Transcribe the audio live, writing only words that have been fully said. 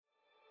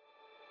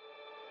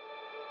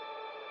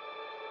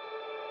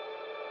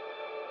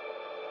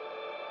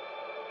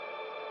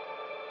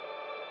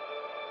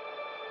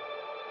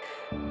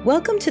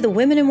Welcome to the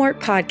Women in Work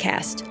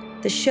podcast,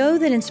 the show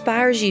that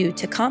inspires you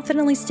to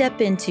confidently step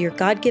into your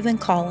God-given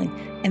calling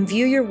and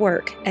view your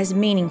work as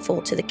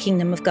meaningful to the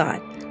kingdom of God.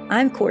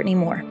 I'm Courtney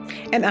Moore.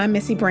 And I'm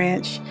Missy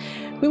Branch.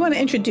 We want to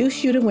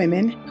introduce you to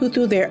women who,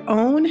 through their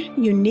own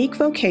unique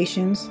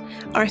vocations,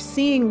 are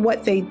seeing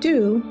what they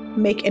do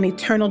make an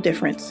eternal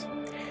difference.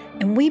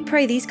 And we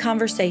pray these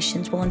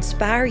conversations will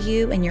inspire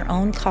you in your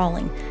own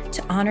calling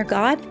to honor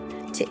God,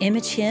 to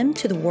image Him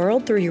to the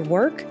world through your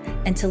work,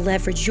 and to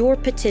leverage your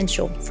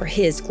potential for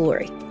His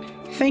glory.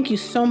 Thank you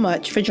so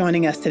much for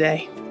joining us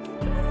today.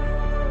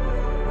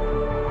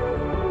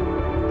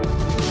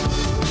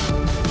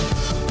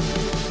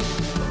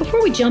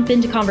 Before we jump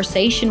into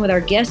conversation with our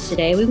guest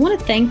today, we want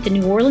to thank the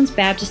New Orleans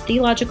Baptist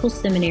Theological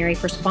Seminary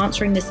for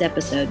sponsoring this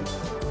episode.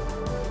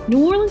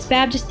 New Orleans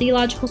Baptist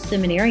Theological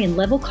Seminary and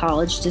Level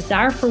College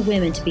desire for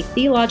women to be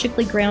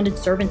theologically grounded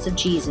servants of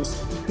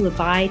Jesus who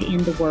abide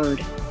in the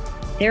Word.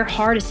 Their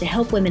heart is to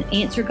help women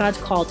answer God's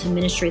call to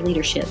ministry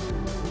leadership.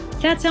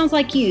 If that sounds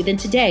like you, then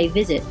today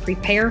visit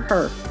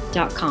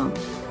prepareher.com.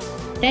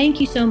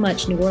 Thank you so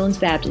much, New Orleans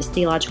Baptist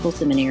Theological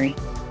Seminary.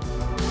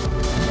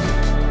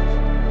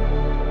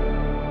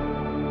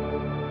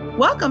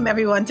 Welcome,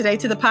 everyone, today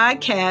to the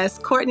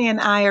podcast. Courtney and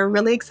I are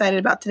really excited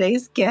about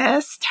today's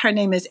guest. Her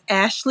name is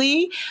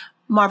Ashley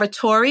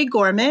Marvatori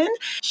Gorman.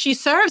 She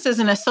serves as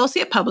an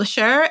associate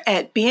publisher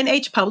at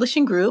B&H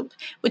Publishing Group,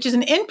 which is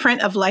an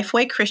imprint of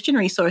Lifeway Christian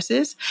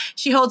Resources.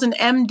 She holds an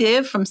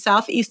MDiv from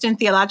Southeastern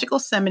Theological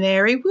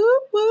Seminary,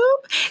 whoop,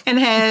 whoop, and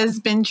has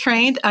been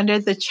trained under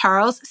the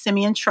Charles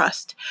Simeon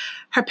Trust.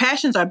 Her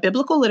passions are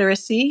biblical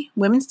literacy,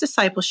 women's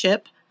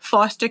discipleship,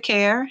 foster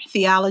care,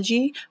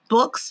 theology,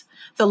 books,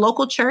 the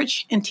local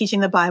church, and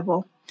teaching the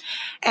Bible.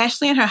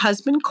 Ashley and her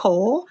husband,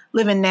 Cole,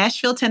 live in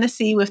Nashville,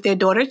 Tennessee with their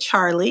daughter,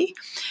 Charlie.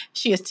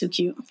 She is too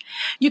cute.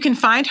 You can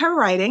find her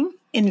writing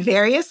in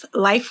various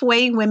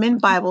Lifeway Women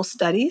Bible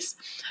studies,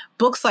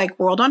 books like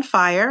World on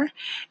Fire,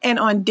 and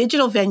on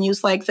digital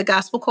venues like the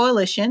Gospel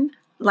Coalition,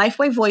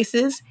 Lifeway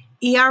Voices,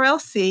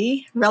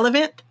 ERLC,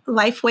 Relevant,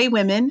 Lifeway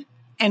Women,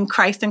 and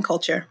Christ and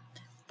Culture.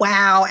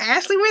 Wow,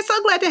 Ashley, we're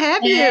so glad to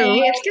have you. Hey,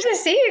 it's good to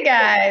see you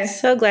guys.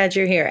 So glad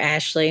you're here,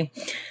 Ashley.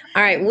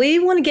 All right, we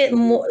want to get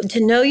to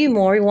know you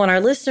more. We want our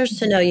listeners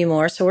to know you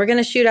more. So we're going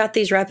to shoot out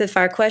these rapid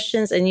fire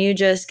questions, and you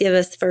just give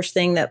us the first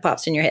thing that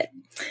pops in your head.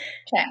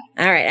 Okay.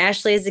 All right,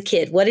 Ashley, as a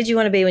kid, what did you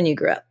want to be when you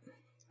grew up?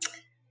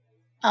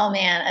 Oh,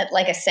 man,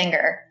 like a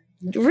singer.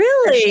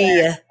 Really?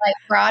 Sure. Like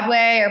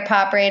Broadway or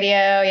pop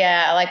radio.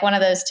 Yeah, like one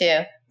of those two,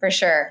 for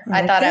sure. Okay.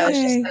 I thought I was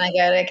just going to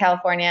go to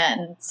California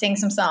and sing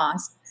some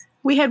songs.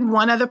 We had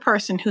one other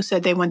person who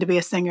said they wanted to be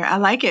a singer. I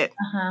like it.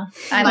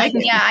 I like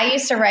it. Yeah, I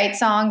used to write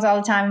songs all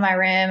the time in my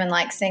room and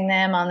like sing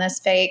them on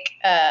this fake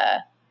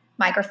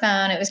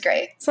microphone. It was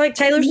great. It's like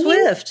Taylor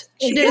Swift.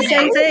 She did the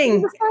same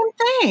thing.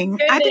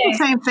 I did the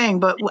same thing,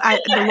 but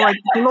the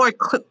Lord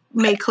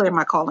made clear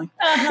my calling.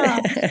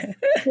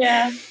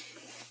 Yeah.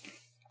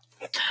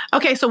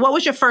 Okay, so what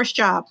was your first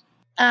job?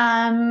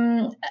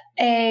 A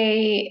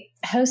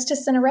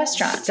hostess in a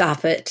restaurant.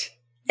 Stop it.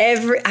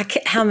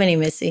 How many,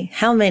 Missy?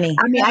 How many?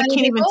 I mean, I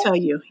can't even tell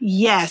you.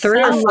 Yes.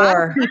 3 or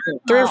 4.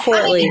 3 or 4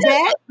 at least.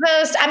 I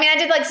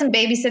did like some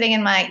babysitting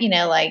in my,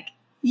 like.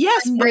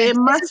 Yes, but it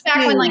must be.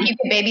 Back when like you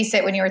could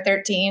babysit when you were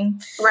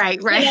 13.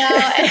 Right.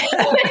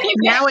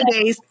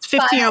 Nowadays,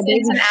 15-year-old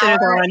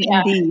babysitters are on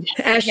Indeed.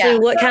 Ashley,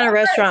 what kind of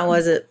restaurant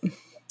was it?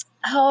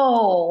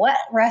 Oh, what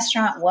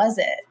restaurant was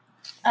it?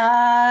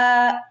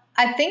 I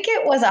think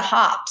it was a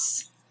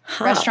Hops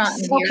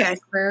restaurant in the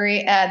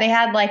brewery. They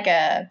had like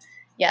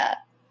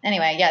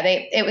Anyway,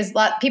 it was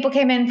people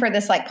came in for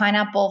this like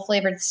pineapple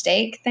flavored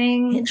steak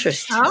thing.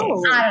 Interesting.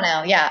 Oh. I don't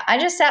know. Yeah. I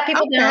just sat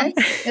people down.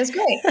 It was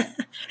great.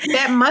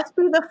 That must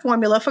be the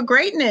formula for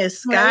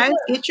greatness, guys.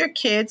 Get your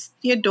kids,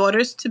 your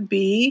daughters to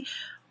be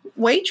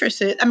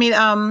waitresses. I mean,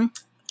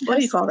 what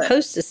do you call that?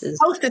 Hostesses.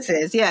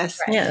 Hostesses, yes.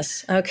 Right.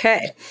 Yes.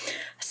 Okay.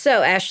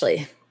 So,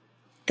 Ashley,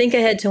 think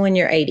ahead to when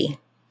you're 80.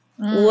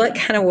 What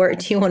kind of work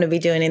do you want to be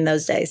doing in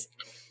those days?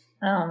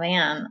 Oh,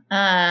 man.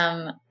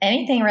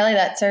 Anything really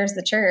that serves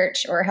the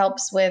church or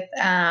helps with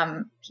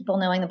people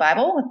knowing the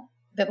Bible, with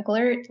biblical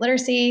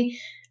literacy,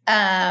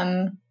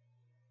 or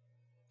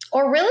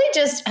really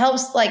just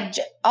helps,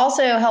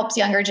 also helps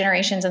younger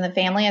generations in the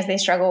family as they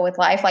struggle with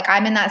life. Like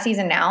I'm in that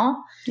season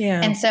now.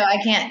 Yeah. And so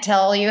I can't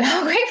tell you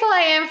how grateful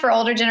I am for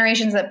older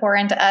generations that pour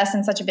into us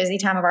in such a busy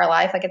time of our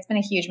life. Like it's been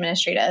a huge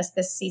ministry to us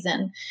this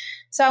season.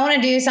 So I want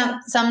to do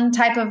some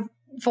type of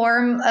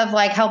form of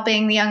like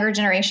helping the younger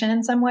generation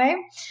in some way.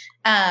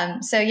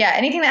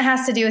 Anything that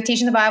has to do with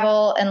teaching the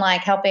Bible and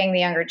like helping the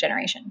younger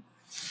generation.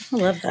 I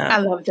love that. I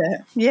love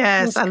that.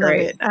 Yes, I love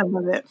it. I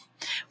love it.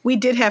 We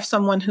did have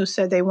someone who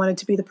said they wanted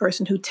to be the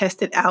person who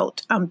tested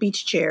out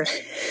beach chairs.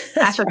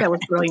 I thought that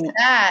was brilliant.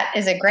 That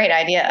is a great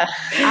idea.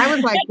 I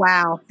was like,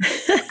 wow,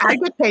 I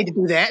get paid to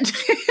do that.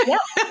 Yeah,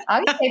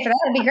 I'll get paid for that.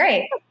 That'd be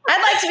great.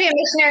 I'd like to be a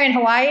missionary in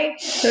Hawaii.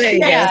 There you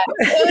go.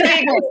 It would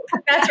be good.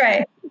 That's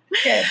right.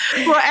 Good.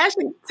 Well,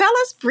 Ashley, tell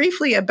us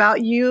briefly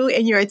about you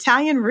and your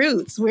Italian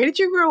roots. Where did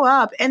you grow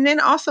up? And then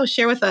also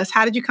share with us,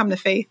 how did you come to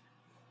faith?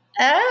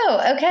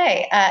 Oh,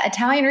 okay.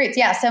 Italian roots.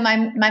 Yeah. So my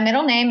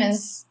middle name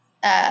is,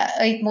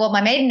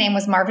 my maiden name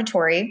was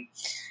Marvatori.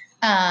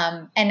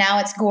 And now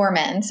it's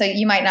Gorman. So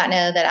you might not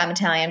know that I'm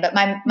Italian, but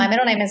my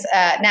middle name is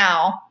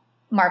now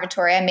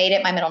Marvatori. I made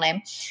it my middle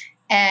name.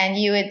 And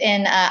you would,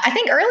 I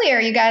think earlier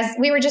you guys,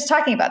 we were just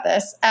talking about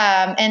this.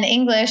 In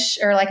English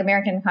or like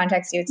American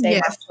context, you would say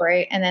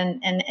Marvatori. And then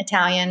in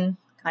Italian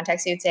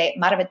context, you would say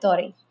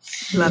Marvatori.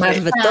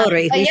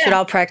 Marvatori. We should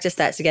all practice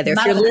that together.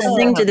 If you're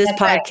listening to this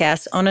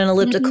podcast on an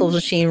elliptical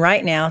machine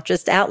right now,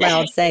 just out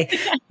loud say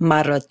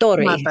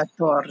Marvatori.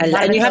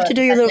 And you have to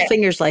do your little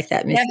fingers like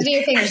that, Missy. You have to do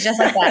your fingers just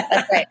like that.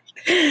 That's right.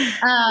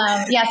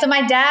 So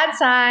my dad's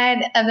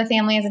side of the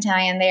family is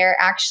Italian. They're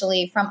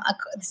actually from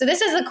so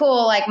this is the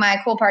cool, like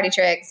my cool party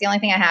trick. It's the only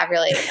thing I have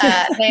really.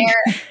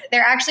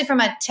 They're actually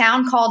from a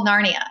town called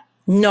Narnia.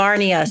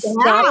 Narnia.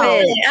 Stop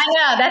it. I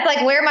know. That's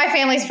like where my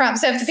family's from.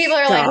 So if people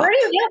are like, where do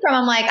you get from?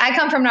 I'm like, I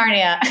come from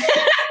Narnia.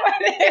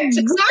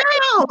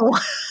 Wow.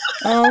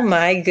 Oh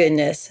my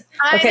goodness.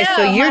 Okay.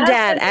 So your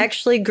dad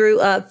actually grew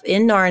up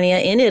in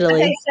Narnia in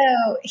Italy. Okay.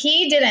 So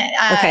he didn't.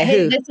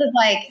 This is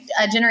like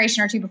a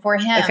generation or two before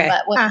him,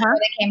 but before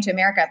they came to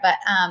America. But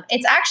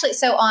it's actually,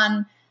 so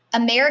on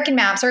American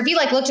maps, or if you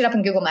like looked it up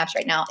in Google Maps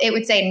right now, it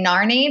would say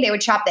Narni. They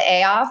would chop the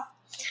A off.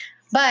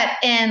 But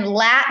in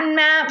Latin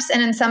maps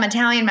and in some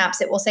Italian maps,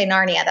 it will say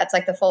Narnia. That's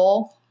like the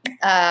full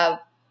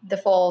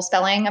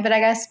spelling of it, I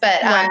guess. But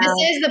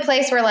this is the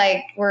place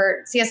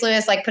where C.S.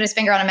 Lewis like put his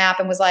finger on a map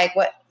and was like,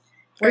 "What?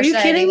 Are you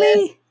kidding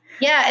me?"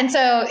 Yeah, and so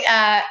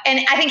and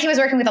I think he was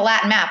working with a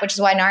Latin map, which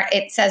is why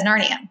it says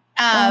Narnia.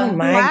 Oh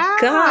my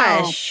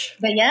gosh!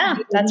 But yeah,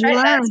 that's right.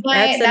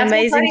 That's an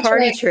amazing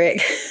party trick.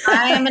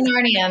 I am a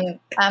Narnian.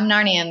 I'm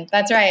Narnian.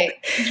 That's right.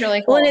 It's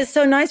really cool. Well, and it's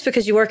so nice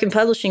because you work in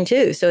publishing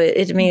too. So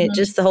it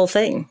just the whole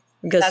thing.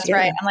 That's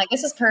right. I'm like,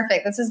 this is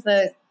perfect. This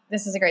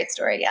is a great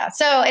story. Yeah.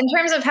 So in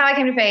terms of how I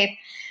came to faith,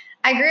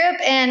 I grew up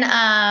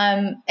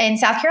in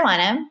South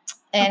Carolina,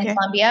 in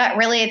Columbia.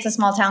 Really, it's a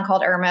small town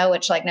called Irmo,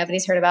 which like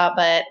nobody's heard about,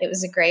 but it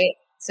was a great,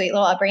 sweet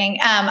little upbringing.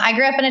 I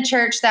grew up in a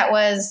church that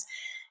was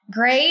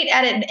great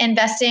at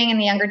investing in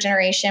the younger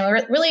generation. We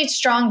were really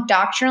strong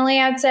doctrinally,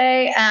 I'd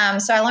say.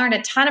 So I learned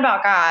a ton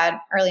about God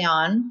early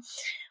on,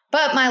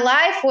 but my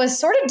life was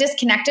sort of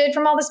disconnected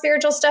from all the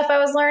spiritual stuff I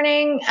was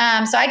learning.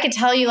 So I could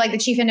tell you like the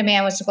chief end of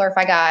man was to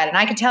glorify God. And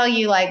I could tell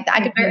you like,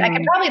 I could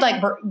probably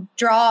like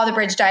draw the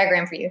bridge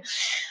diagram for you.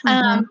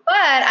 But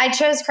I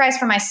chose Christ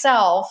for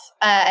myself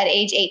at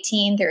age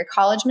 18 through a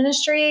college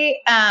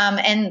ministry.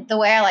 And the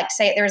way I like to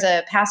say it, there was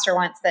a pastor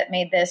once that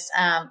made this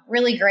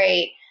really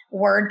great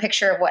word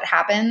picture of what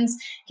happens.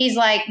 He's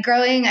like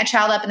growing a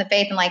child up in the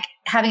faith and like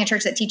having a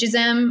church that teaches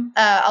him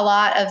a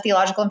lot of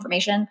theological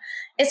information.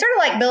 It's sort of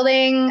like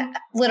building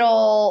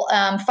little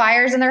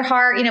fires in their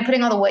heart,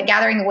 putting all the wood,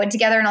 gathering the wood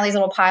together in all these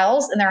little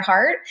piles in their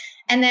heart.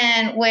 And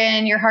then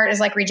when your heart is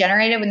like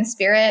regenerated, when the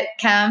Spirit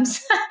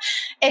comes,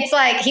 it's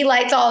like he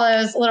lights all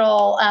those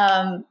little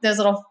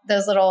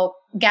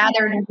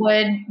gathered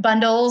wood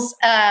bundles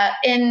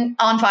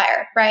on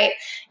fire, right?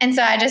 And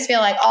so I just feel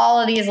like all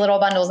of these little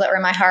bundles that were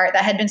in my heart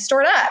that had been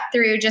stored up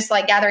through just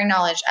like gathering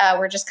knowledge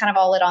were just kind of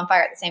all lit on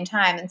fire at the same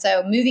time. And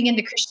so moving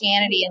into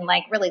Christianity and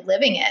like really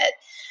living it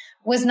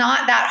was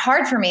not that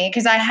hard for me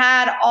because I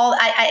had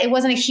it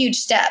wasn't a huge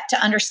step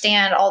to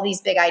understand all these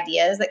big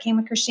ideas that came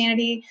with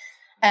Christianity.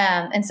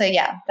 And so,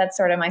 yeah, that's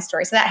sort of my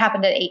story. So that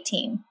happened at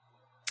 18.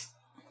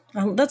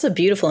 Oh, that's a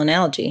beautiful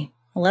analogy.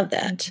 I love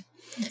that.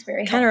 It's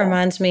very kind of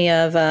reminds me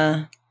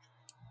of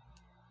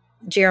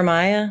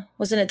Jeremiah.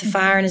 Wasn't it the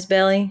fire in his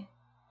belly?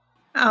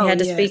 Oh, he had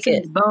to speak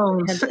it.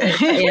 Bones.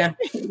 Yeah.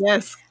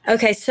 Yes.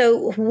 Okay.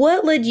 So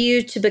what led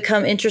you to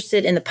become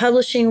interested in the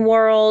publishing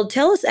world?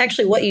 Tell us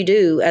actually what you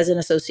do as an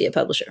associate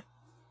publisher.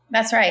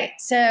 That's right.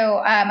 So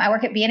I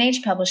work at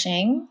B&H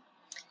Publishing,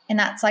 and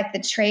that's like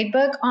the trade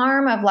book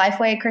arm of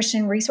Lifeway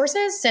Christian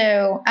Resources.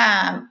 So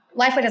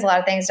Lifeway does a lot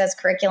of things. It does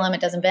curriculum.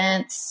 It does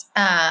events.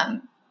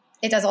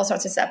 It does all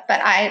sorts of stuff. But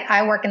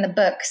I work in the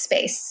book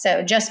space.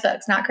 So just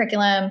books, not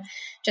curriculum,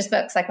 just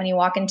books. Like when you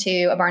walk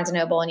into a Barnes &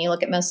 Noble and you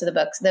look at most of the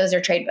books, those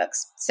are trade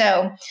books.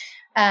 So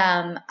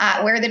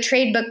we're the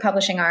trade book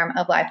publishing arm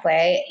of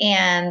Lifeway.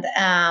 And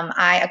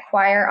I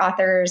acquire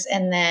authors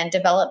and then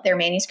develop their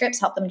manuscripts,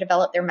 help them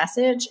develop their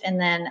message. And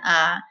then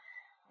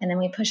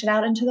we push it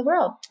out into the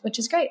world, which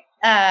is great.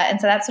 And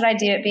so that's what I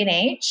do at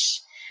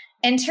B&H.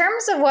 In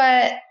terms of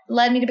what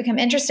led me to become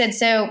interested,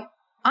 so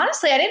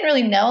honestly, I didn't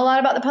really know a lot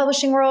about the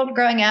publishing world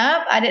growing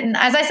up.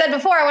 As I said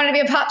before, I wanted to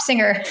be a pop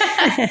singer. So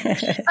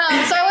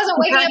I wasn't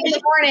waking up in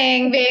the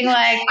morning being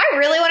like, I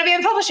really want to be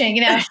in publishing,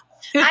 I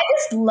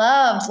just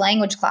loved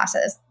language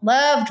classes,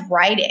 loved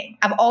writing.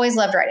 I've always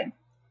loved writing.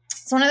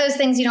 It's one of those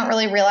things you don't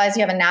really realize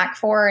you have a knack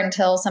for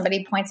until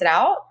somebody points it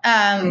out.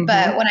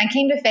 But when I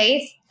came to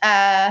faith,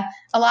 a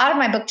lot of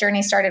my book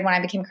journey started when I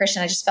became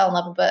Christian. I just fell in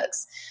love with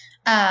books.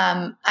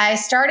 I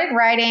started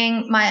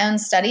writing my own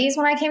studies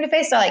when I came to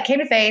faith. So I came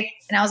to faith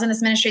and I was in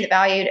this ministry that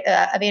valued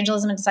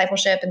evangelism and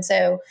discipleship. And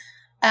so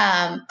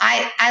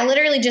I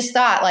literally just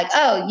thought like,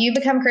 oh, you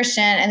become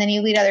Christian and then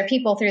you lead other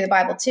people through the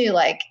Bible too.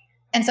 Like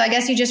And so I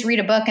guess you just read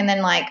a book and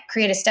then like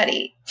create a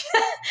study.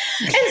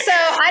 And so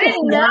I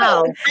didn't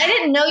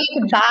know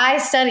you could buy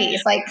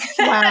studies like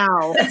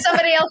that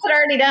somebody else had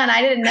already done.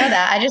 I didn't know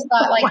that. I just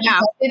thought like you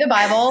go through the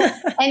Bible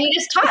and you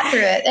just taught through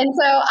it. And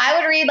so I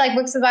would read like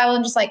books of the Bible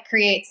and just like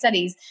create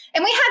studies.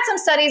 And we had some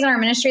studies in our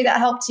ministry that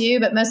helped too,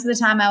 but most of the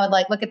time I would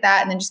like look at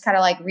that and then just kind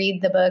of like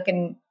read the book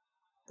and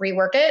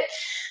rework it.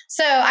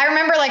 So I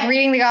remember like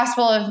reading the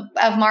Gospel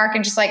of Mark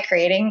and just like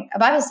creating a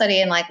Bible study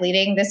and like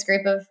leading this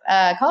group of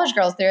college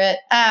girls through it.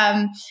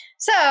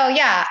 So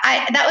yeah,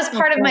 that was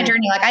part of my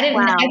journey. Like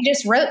I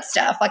just wrote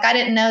stuff. Like I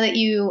didn't know that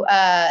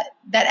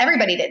that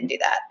everybody didn't do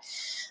that.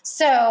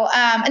 So,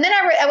 and then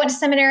I went to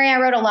seminary. I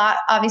wrote a lot,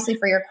 obviously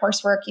for your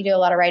coursework, you do a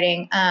lot of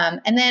writing.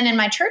 And then in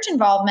my church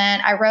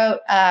involvement, I wrote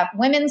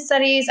women's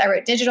studies. I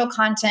wrote digital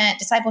content,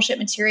 discipleship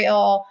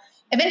material.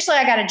 Eventually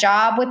I got a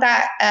job with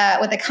that,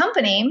 with a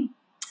company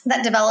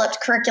that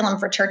developed curriculum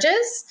for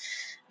churches.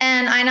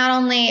 And I not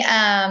only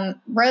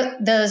wrote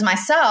those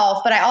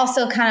myself, but I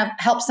also kind of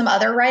helped some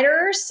other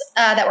writers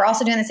that were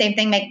also doing the same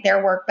thing, make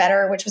their work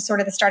better, which was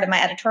sort of the start of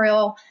my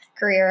editorial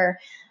career.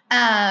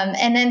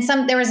 And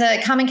then there was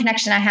a common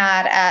connection I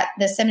had at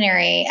the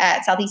seminary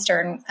at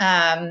Southeastern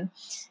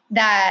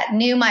that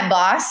knew my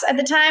boss at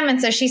the time.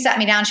 And so she sat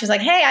me down. She was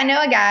like, hey, I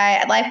know a guy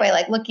at Lifeway,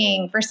 like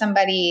looking for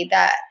somebody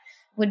that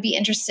would be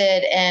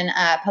interested in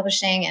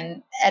publishing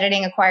and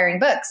editing, acquiring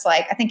books.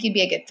 Like, I think you'd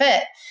be a good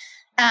fit.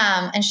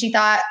 And she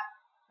thought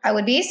I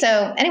would be.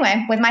 So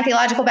anyway, with my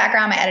theological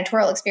background, my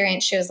editorial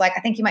experience, she was like, I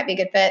think you might be a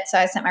good fit. So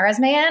I sent my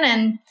resume in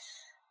and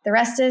the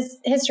rest is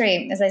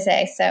history, as I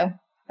say. So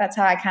that's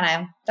how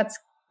that's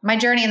my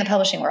journey in the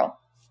publishing world.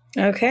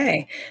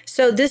 Okay.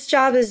 So this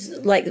job is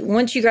like,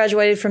 once you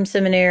graduated from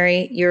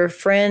seminary, your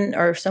friend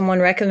or someone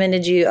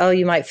recommended you, oh,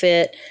 you might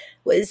fit.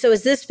 So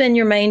has this been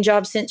your main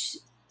job since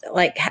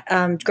like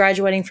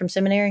graduating from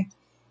seminary?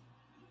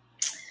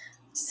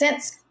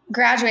 Since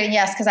graduating,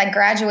 yes, because I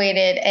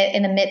graduated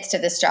in the midst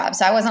of this job.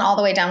 So I wasn't all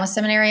the way done with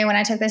seminary when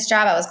I took this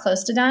job. I was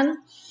close to done.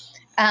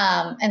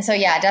 And so,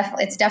 yeah,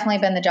 it's definitely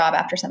been the job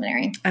after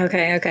seminary.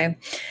 Okay.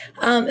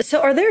 So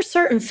are there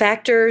certain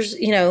factors,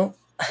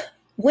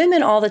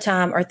 women all the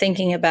time are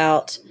thinking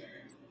about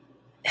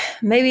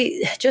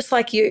maybe just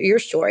like your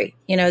story,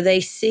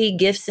 they see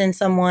gifts in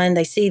someone,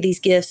 they see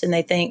these gifts and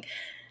they think,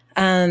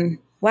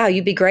 wow,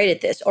 you'd be great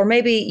at this. Or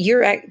maybe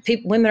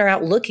women are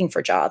out looking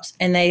for jobs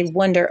and they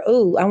wonder,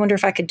 oh, I wonder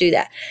if I could do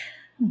that.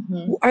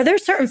 Mm-hmm. Are there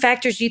certain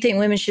factors you think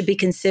women should be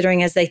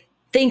considering as they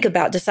think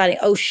about deciding,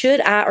 oh, should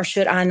I or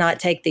should I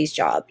not take these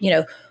jobs?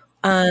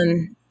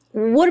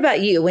 What about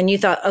you when you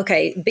thought,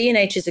 okay,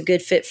 B&H is a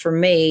good fit for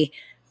me?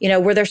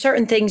 Were there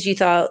certain things you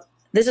thought,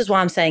 this is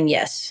why I'm saying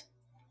yes?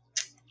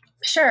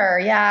 Sure.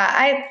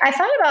 Yeah. I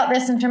thought about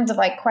this in terms of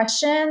like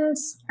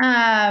questions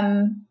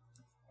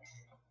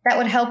that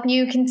would help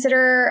you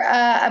consider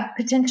a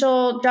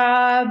potential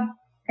job.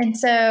 And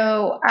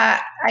so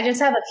I just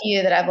have a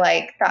few that I've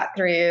like thought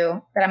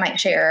through that I might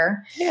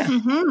share. Yeah.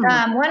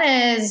 Mm-hmm. One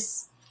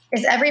is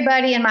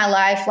everybody in my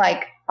life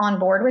like on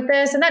board with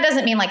this? And that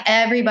doesn't mean like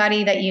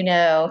everybody that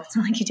it's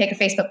not like you take a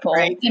Facebook poll,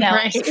 right.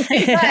 Right.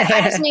 But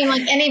I just mean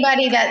like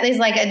anybody that is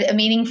like a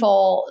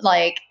meaningful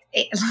like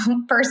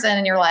person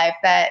in your life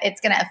that it's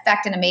going to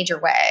affect in a major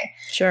way.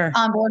 Sure.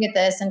 On board with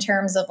this in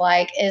terms of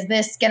like, does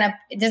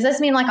this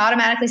mean like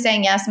automatically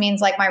saying yes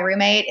means like my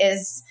roommate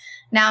is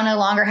now no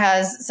longer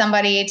has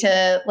somebody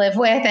to live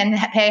with and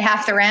pay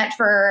half the rent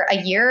for a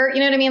year?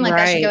 You know what I mean? Like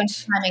that should go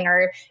into timing.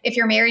 Or if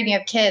you're married and you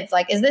have kids,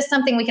 like, is this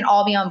something we can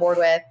all be on board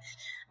with?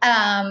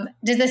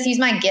 Does this use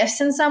my gifts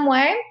in some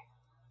way?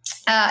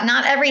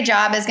 Not every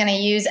job is going to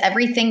use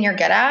everything you're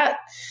good at.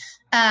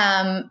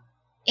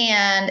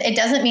 And it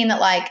doesn't mean that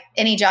like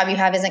any job you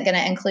have isn't going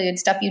to include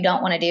stuff you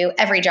don't want to do.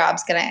 Every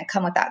job's going to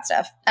come with that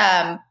stuff.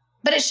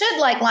 But it should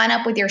like line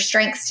up with your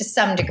strengths to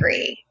some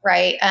degree,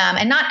 right?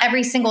 And not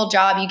every single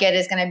job you get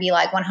is going to be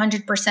like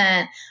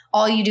 100%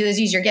 all you do is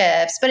use your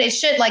gifts, but it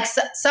should like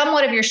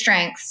somewhat of your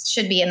strengths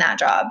should be in that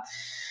job.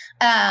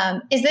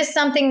 Is this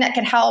something that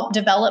could help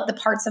develop the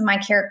parts of my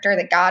character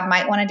that God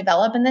might want to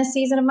develop in this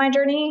season of my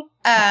journey?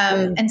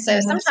 And so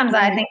sometimes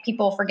I think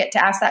people forget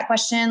to ask that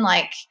question.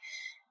 Like,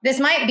 this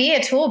might be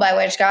a tool by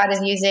which God is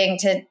using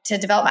to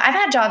develop. I've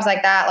had jobs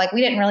like that. Like we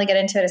didn't really get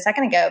into it a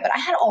second ago, but I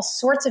had all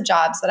sorts of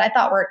jobs that I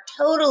thought were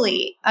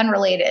totally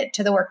unrelated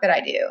to the work that I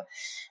do.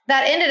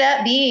 That ended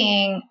up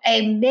being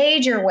a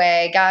major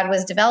way God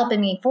was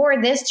developing me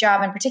for this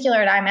job in particular.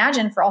 And I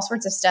imagine for all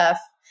sorts of stuff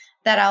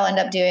that I'll end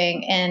up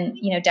doing in,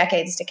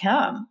 decades to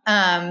come.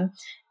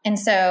 And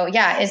so,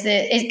 yeah, could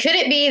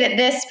it be that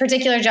this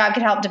particular job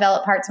could help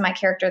develop parts of my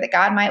character that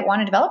God might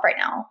want to develop right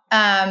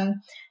now?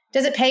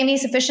 Does it pay me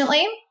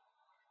sufficiently?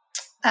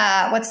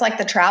 What's like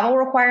the travel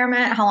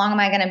requirement? How long am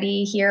I going to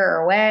be here or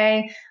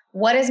away?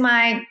 What is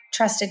my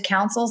trusted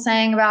counsel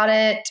saying about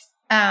it?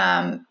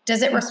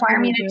 Does it require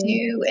me to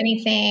do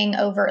anything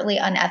overtly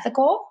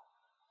unethical?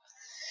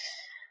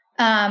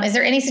 Is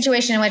there any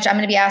situation in which I'm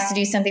going to be asked to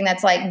do something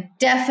that's like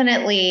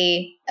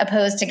definitely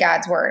opposed to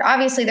God's word?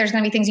 Obviously, there's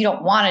going to be things you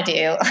don't want to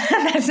do.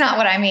 That's not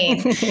what I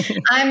mean.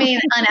 I mean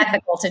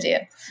unethical to do.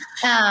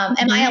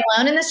 Am I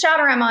alone in this job,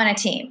 or am I on a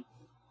team?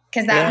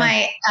 Because that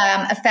might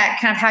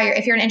affect kind of how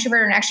if you're an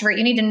introvert or an extrovert,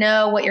 you need to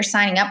know what you're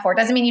signing up for. It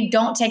doesn't mean you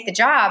don't take the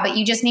job, but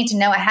you just need to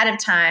know ahead of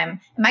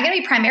time. Am I going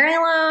to be primarily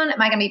alone?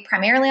 Am I going to be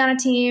primarily on a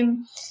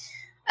team?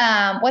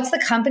 What's the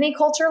company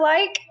culture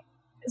like?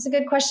 It's a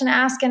good question to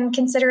ask, and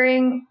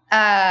considering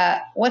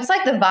what's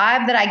like the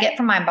vibe that I get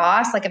from my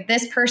boss. Like if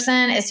this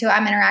person is who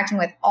I'm interacting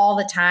with all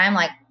the time,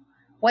 like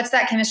what's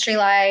that chemistry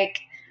like?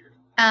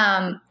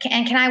 And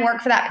can I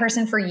work for that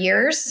person for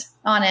years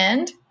on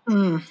end?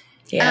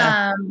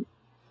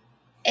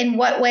 In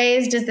what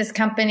ways does this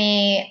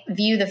company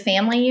view the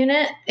family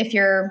unit? If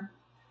you're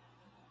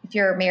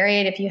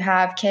married, if you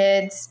have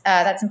kids,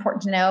 that's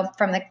important to know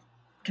from the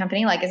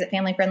company. Like, is it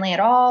family friendly at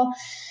all?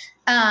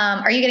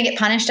 Are you going to get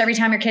punished every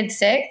time your kid's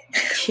sick?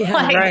 Yeah,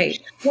 like, right.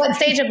 What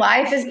stage of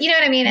life is, you know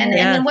what I mean? And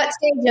then what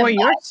stage of life?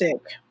 You're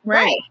sick.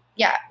 Right.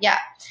 Yeah.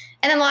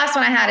 And then the last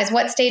one I had is,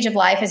 what stage of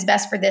life is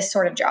best for this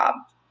sort of job?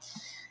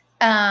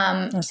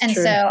 And true.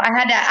 So I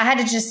had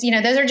to just,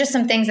 those are just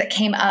some things that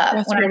came up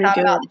when I thought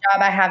about the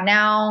job I have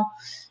now.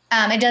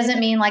 It doesn't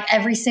mean like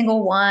every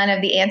single one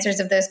of the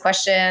answers of those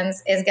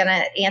questions is going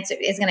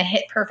to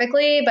hit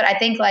perfectly. But I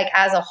think like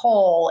as a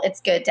whole, it's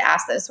good to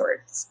ask those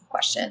sorts of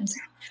questions.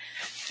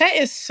 That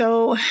is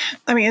so,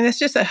 it's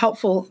just a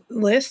helpful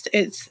list.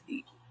 It's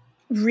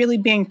really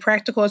being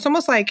practical. It's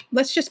almost like,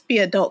 let's just be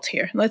adults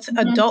here. Let's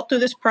adult through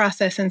this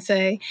process and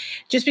say,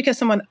 just because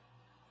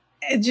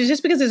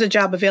there's a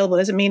job available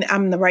doesn't mean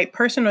I'm the right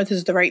person or this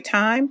is the right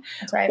time.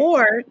 That's right.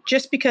 Or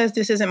just because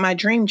this isn't my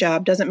dream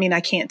job doesn't mean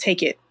I can't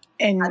take it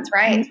and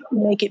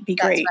make it be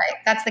great. That's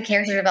right. That's the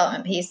character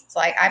development piece. It's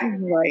like, I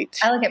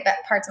look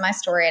at parts of my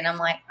story and I'm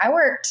like,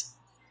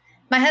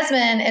 my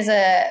husband is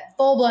a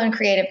full-blown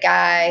creative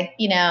guy,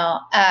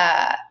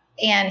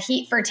 and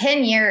for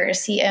 10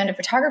 years, he owned a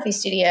photography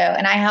studio,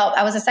 and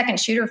I was a second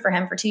shooter for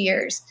him for 2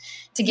 years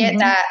to get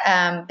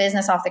that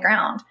business off the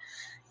ground.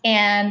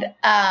 And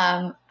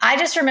I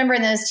just remember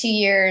in those 2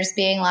 years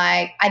being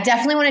like, I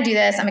definitely want to do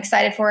this. I'm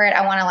excited for it.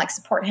 I want to like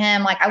support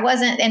him. Like I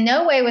wasn't, in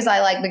no way was I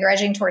like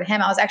begrudging toward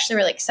him. I was actually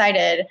really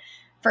excited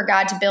for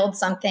God to build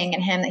something in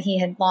him that he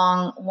had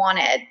long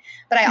wanted.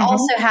 But I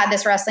also had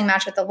this wrestling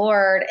match with the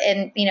Lord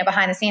and,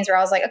 behind the scenes where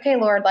I was like, okay,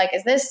 Lord, like,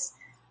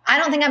 I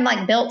don't think I'm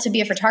like built to be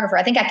a photographer.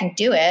 I think I can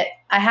do it.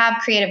 I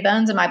have creative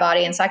bones in my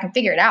body, and so I can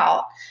figure it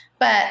out.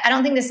 But I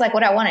don't think this is like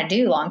what I want to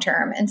do long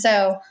term. And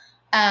so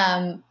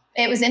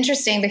it was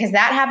interesting because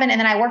that happened. And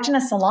then I worked in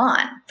a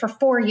salon for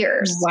 4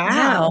 years.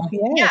 Wow.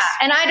 Yes. Yeah.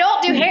 And I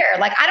don't do hair.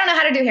 Like, I don't know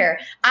how to do hair.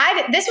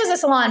 This was a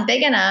salon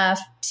big enough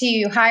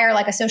to hire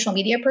like a social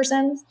media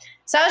person.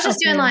 So I was just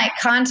doing like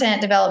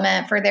content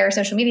development for their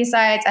social media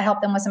sites. I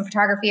helped them with some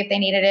photography if they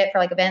needed it for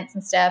like events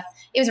and stuff.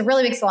 It was a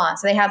really big salon.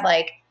 So they had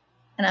like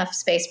enough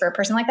space for a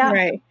person like that.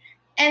 Right.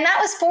 And that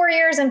was 4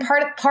 years. And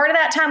part of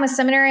that time with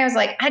seminary, I was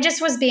like, I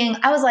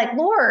was like,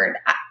 Lord,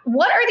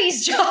 what are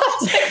these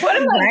jobs? Like, what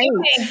am I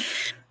doing?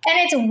 And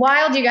it's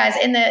wild, you guys.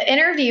 In the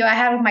interview I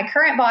had with my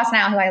current boss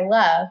now, who I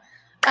love,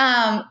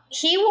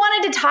 he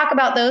wanted to talk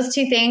about those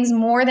two things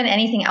more than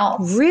anything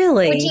else.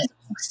 Really? Which is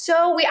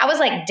so weird. I was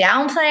like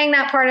downplaying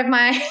that part of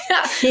my,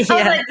 I was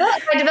like,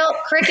 look, I developed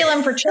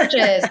curriculum for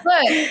churches.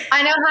 Look,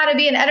 I know how to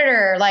be an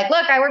editor. Like,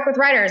 look, I work with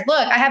writers.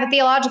 Look, I have a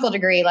theological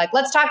degree. Like,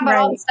 let's talk about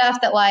all the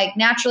stuff that like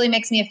naturally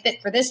makes me a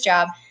fit for this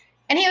job.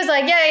 And he was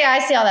like, yeah, I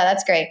see all that.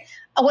 That's great.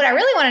 What I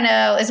really want to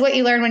know is what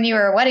you learned when you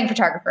were a wedding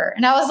photographer.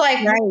 And I was like,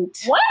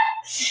 what?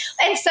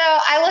 And so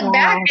I look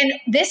back, and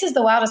this is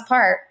the wildest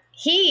part.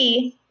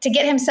 He, to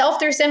get himself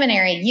through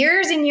seminary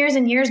years and years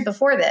and years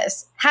before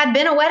this, had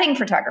been a wedding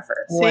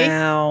photographer.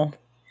 Wow.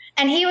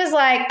 And he was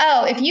like,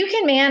 oh, if you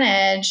can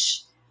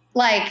manage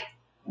like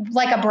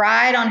a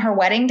bride on her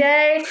wedding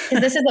day,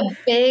 because this is a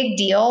big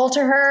deal to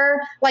her.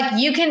 Like,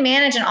 you can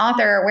manage an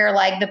author where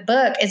like the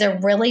book is a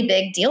really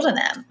big deal to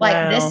them.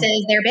 Like, this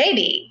is their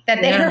baby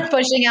that they are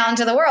pushing out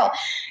into the world.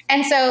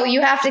 And so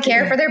you have to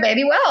care for their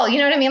baby well. You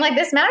know what I mean? Like,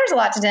 this matters a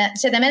lot to them,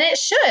 and it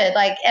should.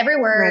 Like, every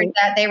word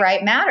that they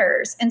write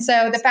matters. And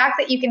so the fact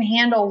that you can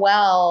handle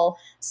well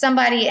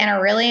somebody in a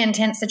really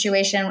intense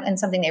situation and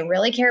something they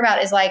really care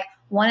about is like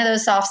one of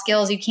those soft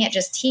skills you can't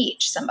just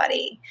teach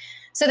somebody.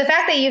 So the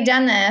fact that you've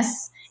done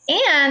this,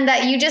 and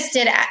that you just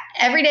did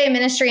everyday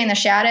ministry in the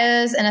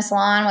shadows in a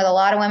salon with a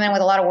lot of women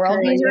with a lot of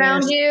worldviews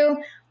around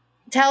you,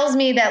 tells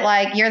me that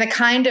like you're the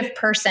kind of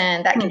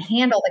person that can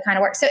handle the kind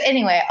of work. So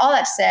anyway, all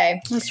that to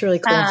say, that's really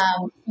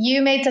cool.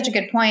 You made such a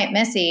good point,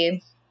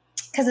 Missy,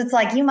 because it's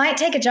like you might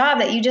take a job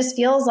that you just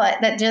feels like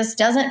that just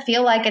doesn't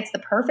feel like it's the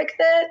perfect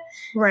fit.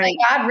 Right.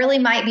 Like God really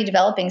might be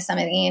developing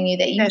something in you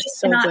that you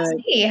just cannot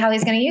see how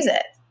he's going to use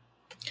it.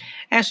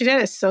 Ashley,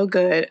 that is so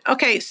good.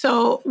 Okay,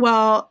 so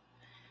well,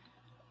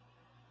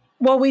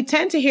 we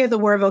tend to hear the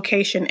word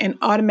vocation and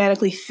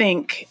automatically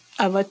think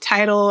of a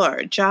title or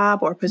a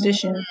job or a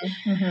position.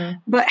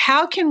 But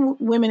how can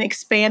women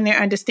expand their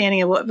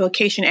understanding of what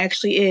vocation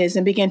actually is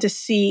and begin to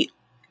see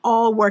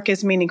all work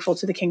is meaningful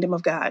to the kingdom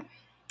of God.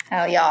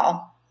 Oh,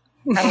 y'all.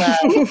 I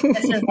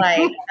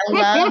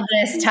love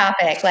this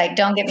topic. Like,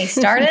 don't get me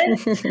started.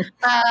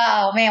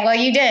 Oh man. Well,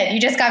 you did. You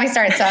just got me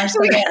started. So I'm just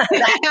going to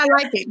I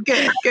like it.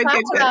 Good. I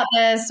talked about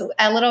this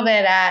a little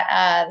bit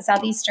at the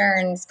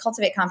Southeastern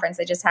Cultivate conference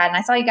they just had. And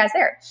I saw you guys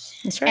there.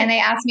 That's right. And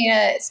they asked me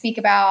to speak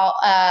about,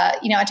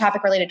 a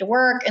topic related to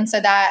work. And so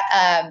that,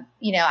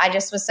 I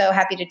just was so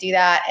happy to do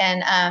that.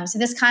 And so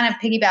this kind of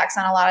piggybacks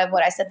on a lot of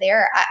what I said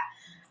there.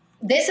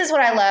 This is what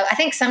I love. I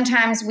think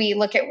sometimes we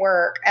look at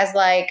work as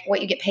like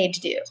what you get paid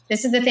to do.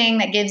 This is the thing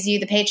that gives you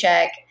the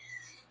paycheck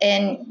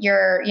in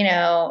your,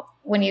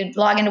 when you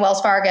log into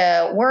Wells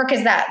Fargo. Work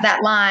is that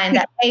line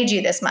that paid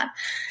you this month.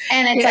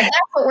 And it's like, that's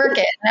what work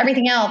is. And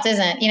everything else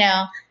isn't,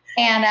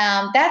 And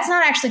that's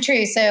not actually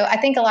true. So I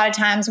think a lot of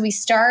times we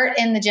start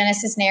in the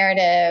Genesis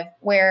narrative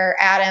where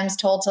Adam's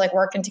told to like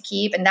work and to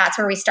keep. And that's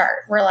where we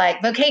start. We're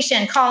like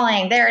vocation,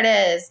 calling, there it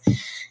is.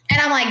 And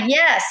I'm like,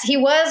 yes, he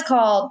was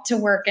called to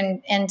work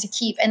and to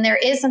keep. And there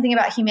is something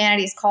about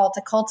humanity's call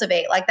to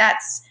cultivate. Like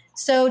that's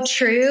so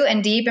true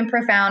and deep and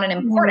profound and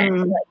important.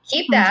 Like,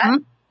 keep that,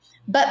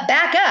 but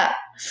back up.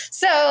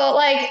 So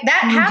like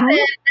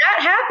that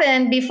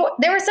happened before.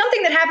 There was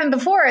something that happened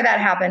before that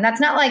happened.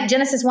 That's not like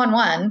Genesis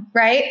 1:1,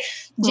 right?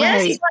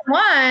 Genesis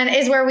 1:1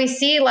 is where we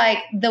see like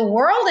the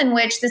world in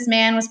which this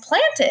man was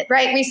planted,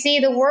 right? We see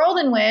the world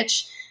in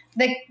which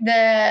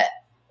the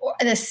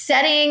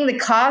setting, the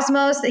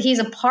cosmos that he's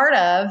a part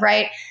of,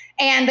 right?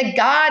 And the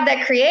God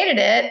that created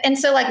it. And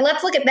so like,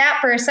 let's look at that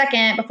for a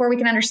second before we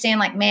can understand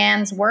like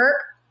man's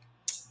work.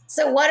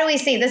 So what do we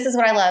see? This is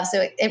what I love.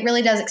 So it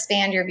really does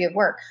expand your view of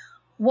work.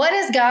 What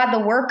is God the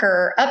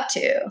worker up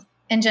to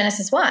in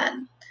Genesis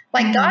 1?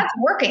 Like God's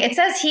working. It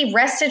says he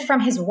rested from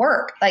his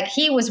work. Like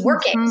he was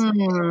working.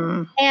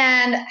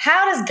 And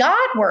how does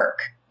God work?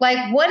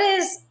 Like what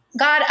is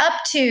God up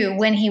to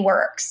when he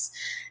works?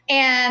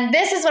 And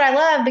this is what I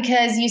love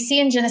because you see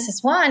in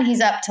Genesis 1,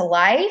 he's up to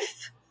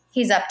life,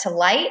 he's up to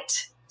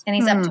light, and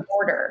he's up to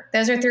order.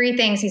 Those are three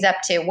things he's up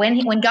to.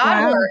 When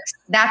God works,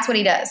 that's what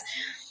he does.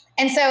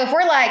 And so if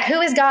we're like, who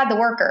is God the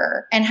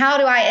worker? And how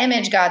do I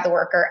image God the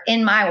worker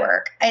in my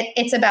work?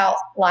 It's about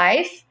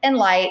life and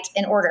light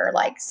and order,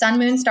 like sun,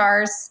 moon,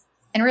 stars.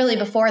 And really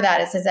before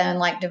that is his own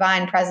like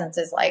divine presence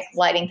is like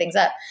lighting things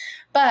up.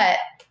 But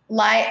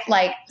light,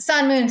 like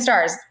sun, moon,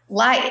 stars,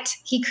 light.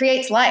 He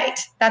creates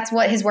light. That's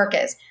what his work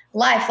is.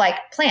 Life, like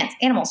plants,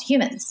 animals,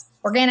 humans,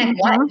 organic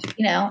life.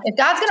 If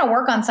God's going to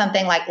work on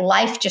something, like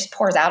life just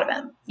pours out of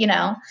him,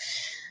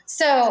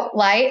 So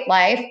light,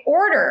 life,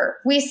 order.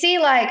 We see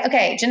like,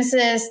 okay,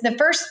 Genesis, the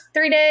first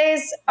 3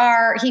 days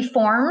he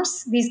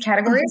forms these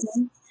categories.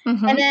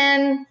 And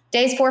then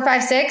days 4,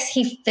 5, 6,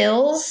 he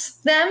fills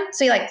them.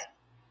 So he like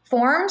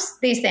forms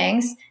these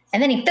things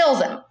and then he fills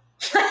them.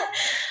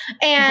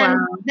 And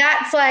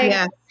that's like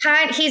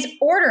he's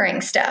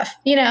ordering stuff,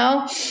 he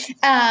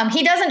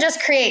doesn't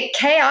just create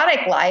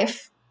chaotic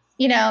life,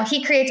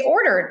 he creates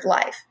ordered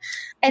life.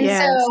 And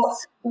so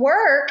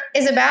work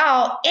is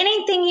about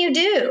anything you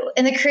do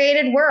in the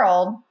created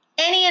world,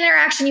 any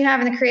interaction you have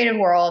in the created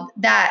world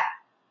that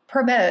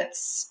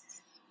promotes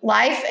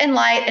life and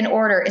light and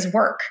order is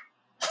work.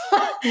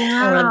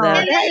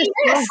 That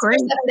is so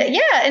great.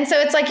 And so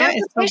it's like that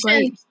is so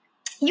great.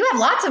 You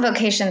have lots of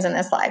vocations in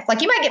this life. Like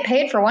you might get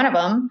paid for one of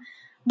them,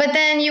 but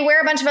then you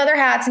wear a bunch of other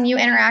hats and you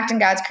interact in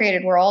God's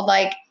created world,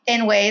 like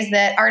in ways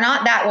that are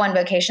not that one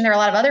vocation. There are a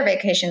lot of other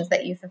vocations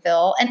that you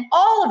fulfill and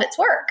all of it's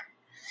work.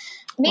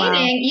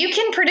 Meaning you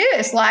can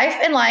produce life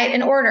and light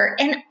and order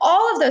in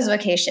all of those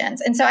vocations.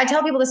 And so I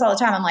tell people this all the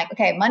time. I'm like,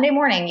 okay, Monday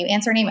morning, you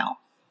answer an email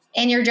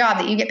in your job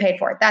that you get paid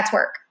for. That's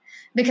work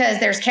because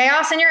there's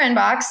chaos in your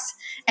inbox.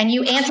 And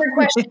you answered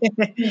questions.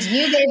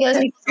 You gave those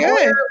people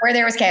order where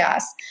there was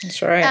chaos.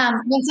 That's right.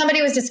 When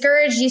somebody was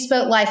discouraged, you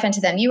spoke life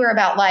into them. You were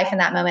about life in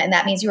that moment. And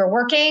that means you were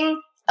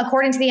working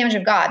according to the image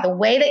of God. The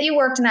way that you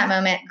worked in that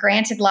moment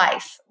granted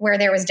life where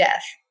there was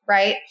death,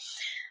 right?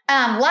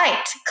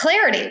 Light,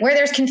 clarity. Where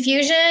there's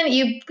confusion,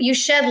 you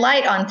shed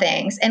light on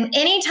things. And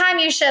anytime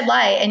you shed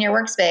light in your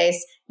workspace,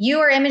 you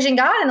are imaging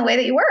God in the way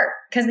that you work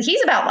because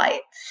he's about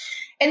light.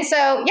 And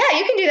so, you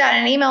can do that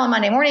in an email on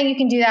Monday morning. You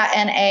can do that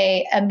in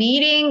a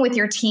meeting with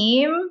your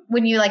team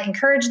when you like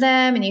encourage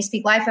them and you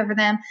speak life over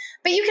them.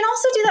 But you can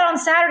also do that on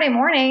Saturday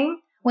morning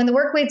when the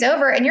work week's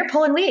over and you're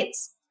pulling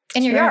weeds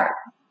in your yard.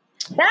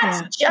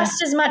 That's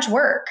just as much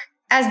work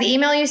as the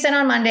email you sent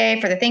on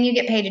Monday for the thing you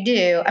get paid to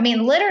do. I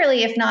mean,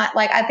 literally, if not,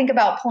 like I think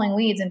about pulling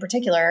weeds in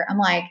particular, I'm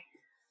like,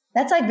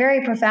 that's like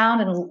very profound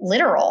and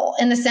literal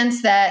in the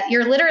sense that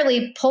you're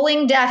literally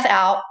pulling death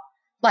out,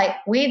 like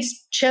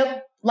weeds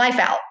choke life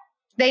out.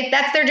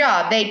 That's their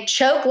job. They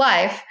choke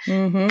life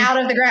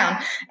out of the ground.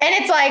 And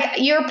it's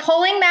like you're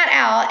pulling that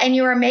out and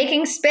you are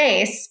making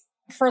space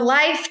for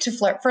life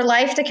to for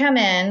life to come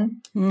in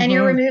and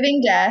you're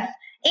removing death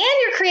and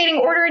you're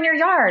creating order in your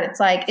yard. It's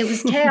like it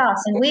was chaos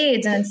and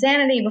weeds and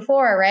insanity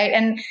before, right?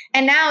 And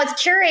now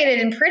it's curated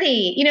and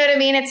pretty. You know what I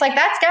mean? It's like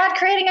that's God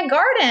creating a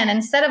garden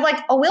instead of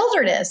like a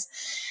wilderness.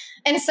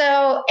 And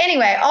so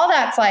anyway, all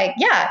that's like,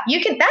 you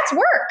can, that's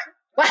work.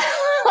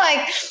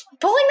 Like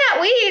pulling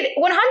that weed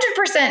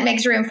 100%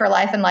 makes room for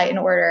life and light and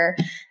order.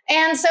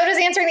 And so does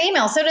answering the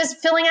email. So does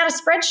filling out a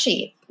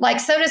spreadsheet. Like,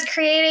 so does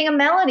creating a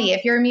melody.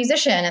 If you're a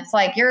musician, it's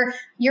like you're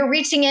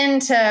reaching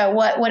into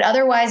what would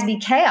otherwise be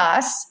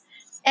chaos,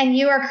 and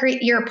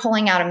you're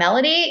pulling out a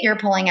melody, you're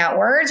pulling out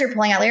words, you're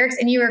pulling out lyrics,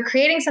 and you are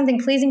creating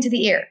something pleasing to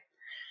the ear.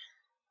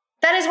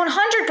 That is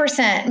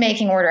 100%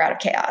 making order out of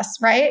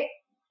chaos, right?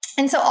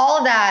 And so all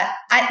of that,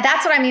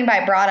 that's what I mean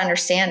by broad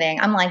understanding.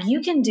 I'm like,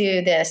 you can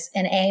do this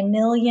in a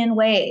million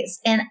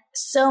ways in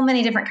so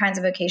many different kinds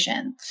of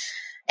vocation.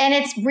 And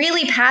it's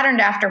really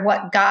patterned after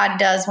what God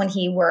does when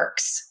he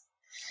works.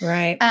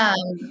 Right.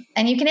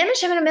 And you can image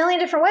him in a million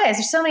different ways.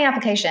 There's so many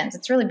applications.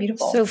 It's really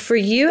beautiful. So for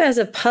you as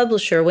a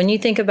publisher, when you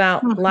think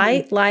about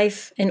light,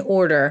 life, and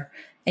order,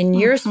 and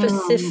your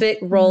specific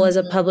role as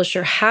a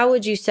publisher, how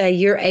would you say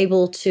you're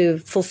able to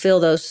fulfill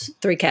those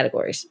three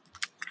categories?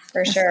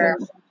 For sure.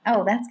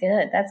 Oh, that's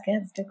good. That's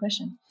good. That's a good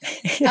question.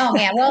 Oh,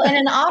 man. Well, in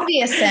an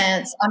obvious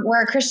sense,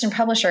 we're a Christian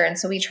publisher. And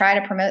so we try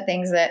to promote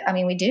things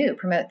we do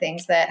promote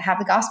things that have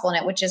the gospel in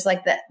it, which is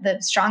like the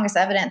strongest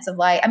evidence of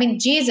light. I mean,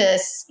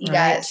 Jesus, you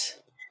guys,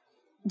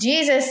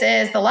 Jesus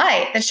is the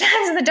light that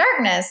shines in the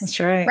darkness. That's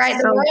right. Right.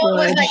 The world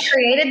was like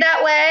created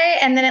that way.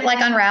 And then it like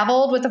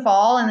unraveled with the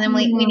fall. And then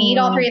we need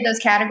all three of those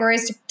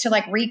categories to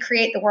like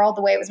recreate the world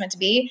the way it was meant to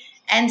be.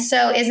 And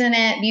so isn't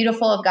it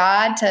beautiful of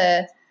God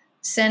to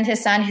send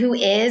his son, who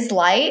is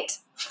light,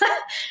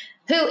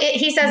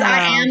 he says, I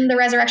am the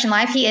resurrection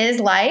life. He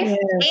is life.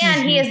 Yes.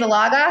 And he is the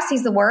Logos.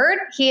 He's the word.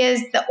 He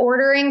is the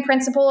ordering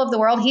principle of the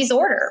world. He's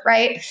order.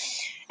 Right.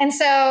 And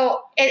so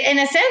in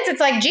a sense,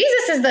 it's like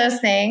Jesus is those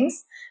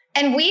things.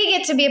 And we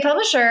get to be a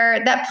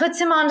publisher that puts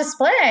him on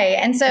display.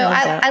 And so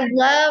I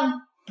love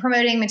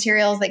promoting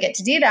materials that get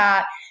to do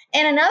that.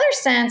 In another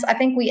sense, I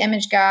think we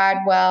image God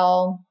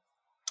well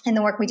in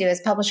the work we do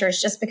as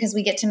publishers, just because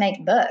we get to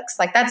make books.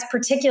 Like that's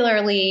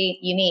particularly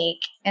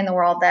unique in the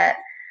world that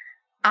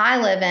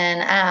I live in.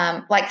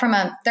 Like from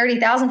a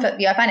 30,000 foot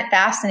view, I find it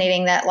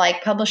fascinating that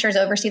like publishers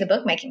oversee the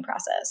bookmaking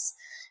process,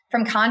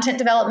 from content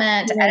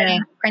development to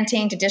editing,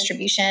 printing to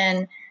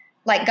distribution.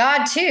 Like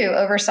God too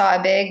oversaw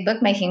a big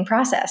bookmaking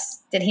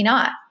process. Did he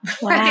not?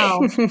 Wow.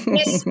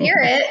 His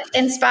spirit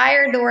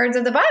inspired the words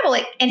of the Bible,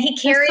 and he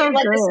carried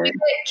the spirit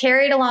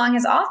carried along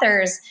his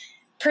authors.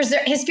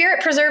 His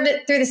spirit preserved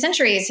it through the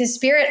centuries. His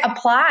spirit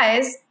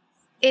applies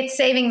its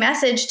saving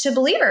message to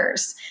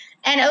believers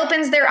and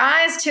opens their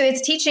eyes to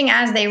its teaching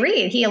as they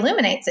read. He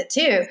illuminates it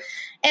too.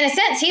 In a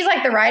sense, he's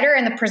like the writer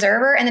and the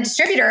preserver and the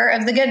distributor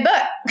of the good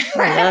book.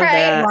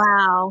 Right?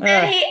 Wow.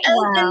 And he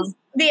opens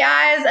the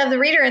eyes of the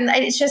reader, and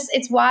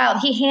it's wild.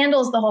 He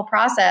handles the whole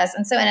process.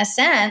 And so in a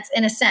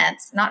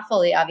sense, not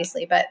fully,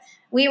 obviously, but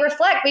we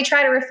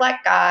try to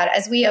reflect God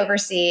as we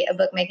oversee a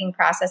bookmaking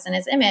process in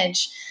his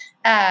image.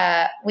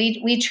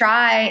 We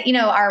try,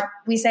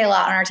 we say a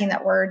lot on our team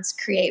that words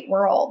create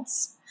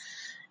worlds,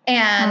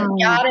 and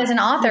God is an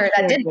author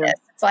that did this.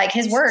 It's like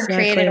his word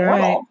created a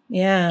world.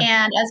 Yeah.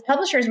 And as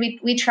publishers,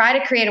 we try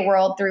to create a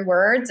world through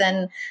words.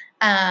 And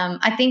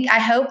I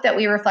hope that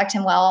we reflect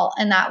him well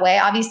in that way.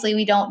 Obviously,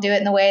 we don't do it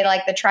in the way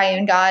like the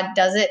triune God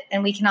does it,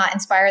 and we cannot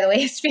inspire the way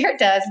his spirit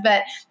does.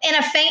 But in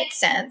a faint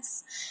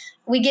sense,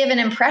 we give an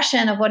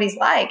impression of what he's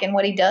like and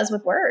what he does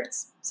with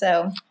words.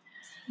 So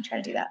we try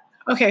to do that.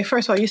 Okay,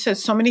 first of all, you said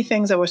so many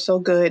things that were so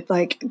good.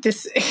 Like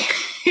this,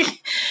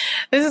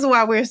 this is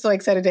why we're so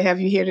excited to have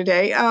you here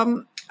today.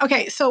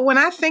 Okay, so when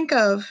I think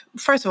of,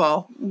 first of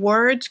all,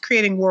 words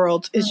creating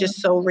worlds is just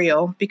so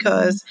real,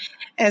 because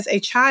as a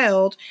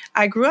child,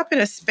 I grew up in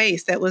a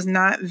space that was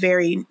not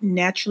very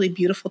naturally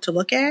beautiful to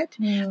look at,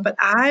 but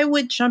I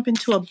would jump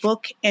into a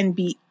book and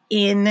be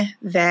in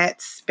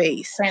that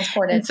space.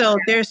 Transported. And so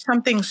there's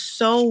something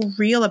so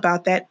real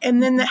about that.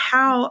 And then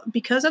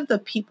because of the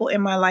people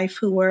in my life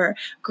who were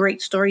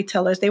great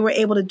storytellers, they were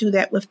able to do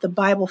that with the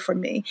Bible for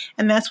me.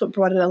 And that's what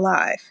brought it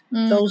alive.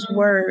 Those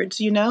words,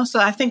 So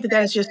I think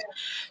that is just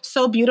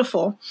so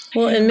beautiful.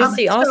 Well, and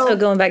Missy, also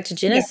going back to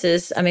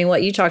Genesis, I mean,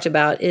 what you talked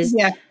about is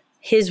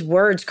his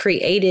words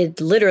created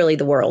literally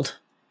the world.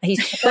 He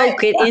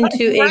spoke it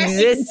into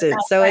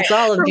existence. So it's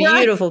all a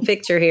beautiful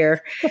picture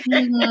here.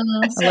 I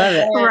love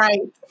it.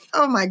 Right.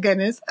 Oh, my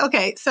goodness.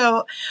 Okay.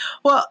 So,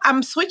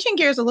 I'm switching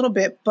gears a little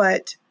bit,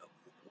 but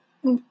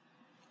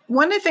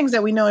one of the things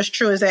that we know is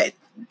true is that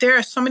there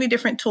are so many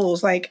different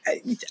tools. Like,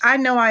 I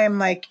know I am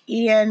like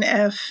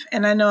ENF,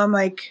 and I know I'm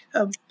like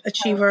a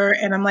achiever,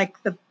 and I'm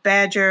like the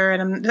badger,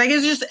 and I'm like,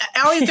 it's just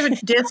all these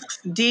different discs,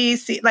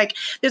 DC, like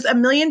there's a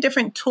million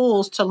different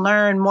tools to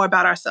learn more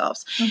about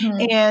ourselves.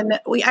 And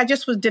I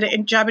just did a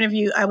job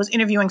interview. I was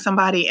interviewing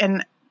somebody,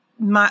 and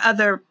my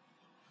other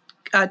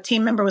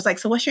team member was like,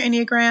 so what's your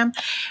Enneagram?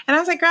 And I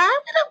was like, girl,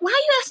 why are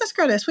you asking this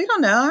girl this? We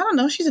don't know. I don't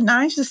know. She's a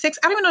 9, she's a 6.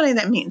 I don't even know what any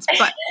of that means.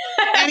 But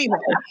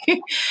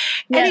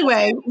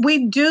anyway,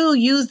 we do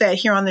use that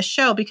here on the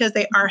show because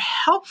they are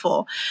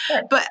helpful.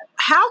 Sure. But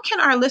how can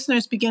our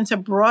listeners begin to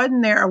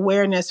broaden their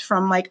awareness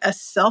from like a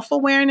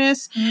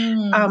self-awareness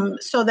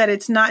so that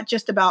it's not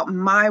just about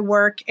my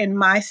work and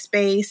my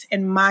space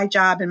and my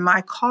job and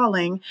my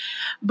calling,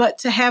 but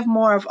to have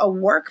more of a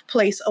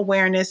workplace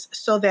awareness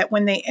so that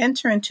when they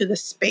enter into the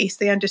space,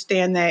 they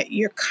understand that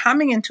you're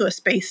coming into a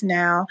space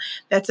now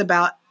that's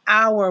about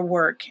our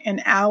work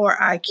and our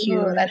IQ.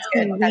 Ooh, that's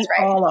good. That's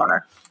right. All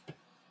are.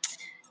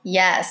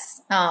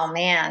 Yes. Oh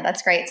man,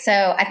 that's great.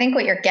 So I think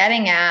what you're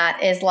getting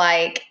at is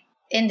like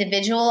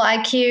individual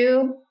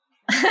IQ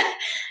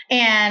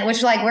and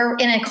which like we're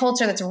in a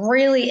culture that's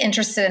really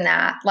interested in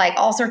that, like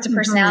all sorts of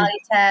personality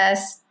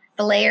tests,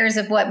 the layers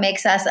of what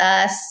makes us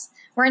us.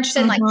 We're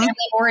interested in like family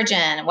of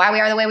origin, why we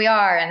are the way we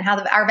are, and how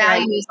our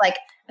values like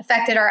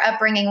affected our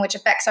upbringing, which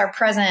affects our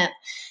present,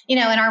 in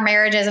our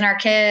marriages and our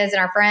kids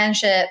and our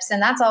friendships. And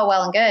that's all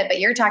well and good. But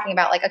you're talking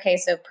about like, okay,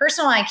 so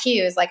personal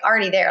IQ is like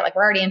already there. Like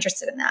we're already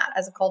interested in that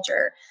as a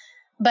culture.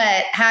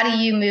 But how do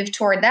you move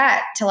toward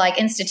that to like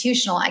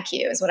institutional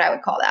IQ is what I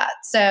would call that.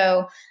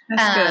 So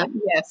that's good.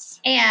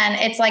 Yes. And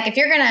it's like, if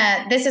you're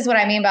this is what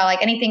I mean by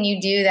like anything you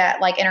do that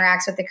like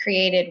interacts with the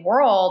created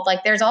world,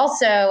 like there's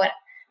also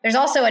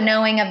a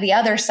knowing of the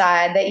other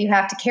side that you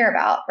have to care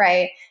about.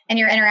 Right. And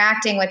you're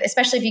interacting with,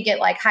 especially if you get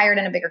like hired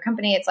in a bigger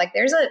company, it's like,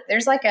 there's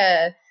like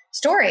a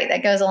story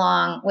that goes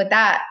along with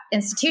that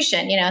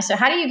institution, so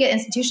how do you get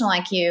institutional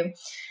IQ?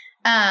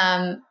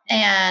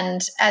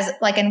 And as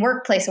like in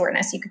workplace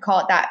awareness, you could call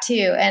it that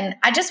too. And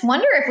I just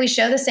wonder if we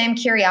show the same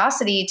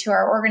curiosity to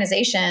our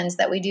organizations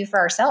that we do for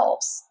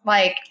ourselves.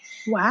 Like,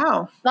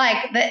 wow. Like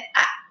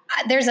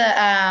there's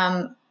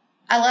I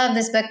love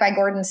this book by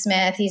Gordon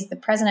Smith. He's the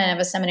president of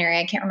a seminary.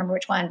 I can't remember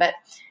which one, but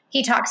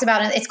he talks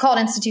about it. It's called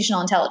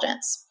Institutional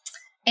Intelligence.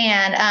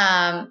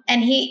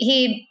 And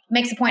he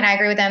makes a point, and I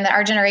agree with him, that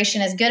our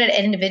generation is good at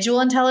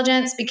individual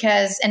intelligence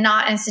and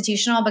not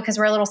institutional, because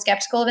we're a little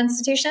skeptical of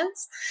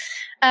institutions.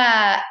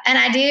 And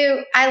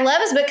I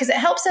love his book because it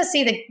helps us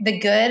see the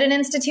good in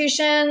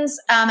institutions.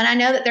 And I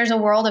know that there's a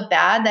world of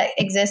bad that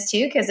exists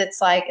too, because it's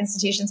like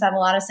institutions have a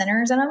lot of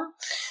sinners in them.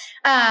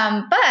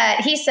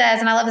 But he says,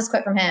 and I love this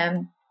quote from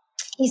him,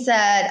 he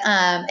said,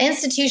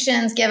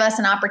 institutions give us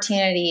an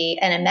opportunity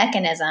and a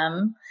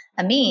mechanism,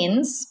 a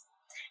means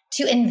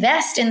to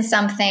invest in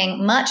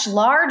something much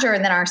larger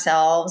than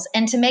ourselves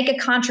and to make a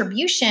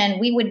contribution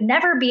we would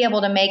never be able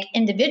to make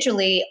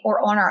individually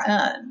or on our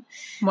own.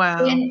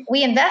 Wow.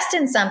 We invest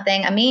in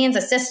something, a means,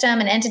 a system,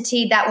 an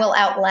entity that will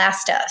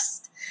outlast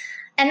us.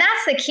 And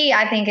that's the key,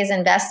 I think, is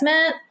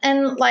investment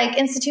and like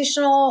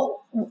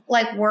institutional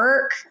like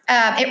work.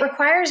 It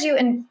requires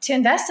you to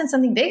invest in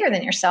something bigger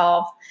than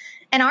yourself.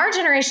 And our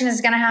generation is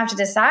going to have to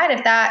decide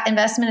if that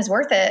investment is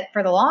worth it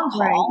for the long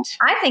haul.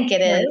 Right. I think it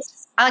is.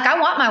 Like, I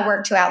want my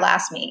work to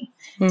outlast me,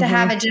 to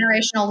have a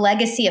generational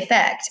legacy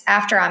effect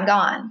after I'm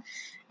gone.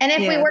 And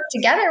if we work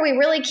together, we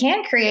really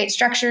can create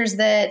structures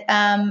that,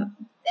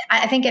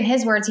 I think in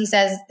his words, he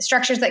says,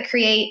 structures that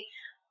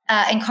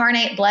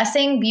incarnate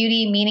blessing,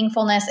 beauty,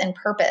 meaningfulness, and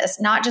purpose,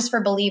 not just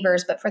for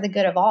believers, but for the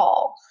good of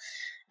all.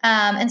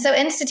 And so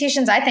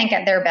institutions, I think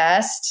at their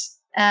best,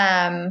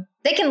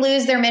 they can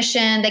lose their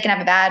mission. They can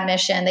have a bad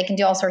mission. They can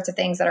do all sorts of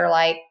things that are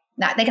like,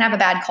 they can have a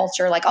bad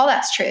culture. Like, all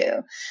that's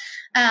true.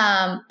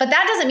 But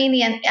that doesn't mean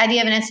the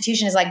idea of an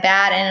institution is like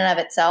bad in and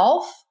of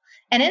itself.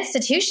 An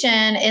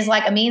institution is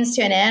like a means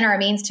to an end or a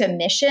means to a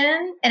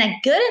mission. And a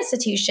good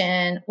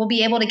institution will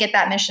be able to get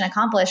that mission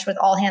accomplished with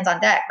all hands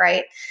on deck,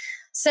 right?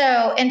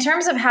 So in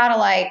terms of how to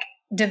like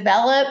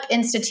develop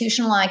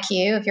institutional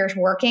IQ, if you're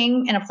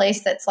working in a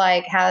place that's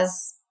like and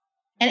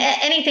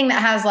anything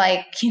that has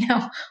like,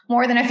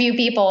 more than a few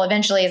people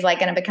eventually is like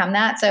going to become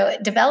that. So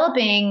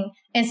developing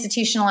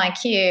institutional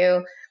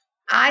IQ,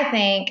 I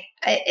think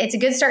it's a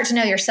good start to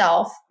know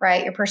yourself,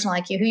 right? Your personal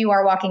IQ, who you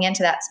are walking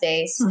into that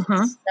space,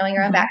 knowing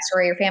your own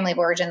backstory, your family of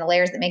origin, the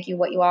layers that make you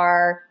what you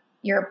are,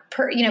 your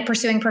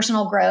pursuing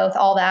personal growth,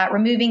 all that,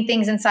 removing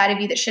things inside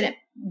of you that shouldn't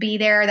be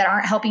there, that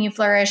aren't helping you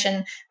flourish,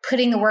 and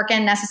putting the work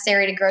in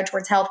necessary to grow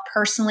towards health.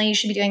 Personally, you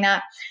should be doing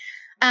that.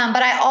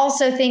 But I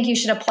also think you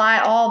should apply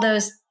all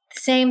those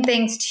same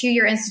things to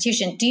your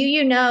institution. Do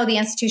you know the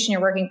institution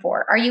you're working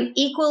for? Are you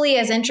equally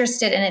as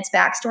interested in its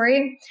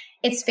backstory,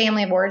 its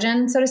family of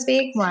origin, so to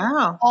speak?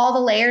 Wow. All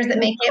the layers that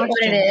make it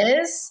what it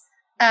is,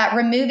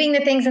 removing the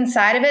things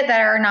inside of it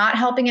that are not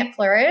helping it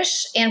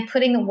flourish, and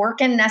putting the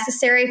work in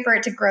necessary for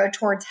it to grow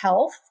towards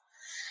health.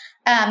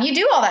 You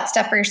do all that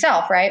stuff for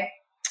yourself, right?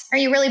 Are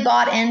you really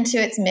bought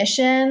into its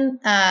mission?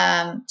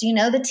 Do you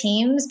know the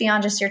teams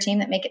beyond just your team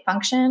that make it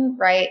function,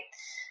 right?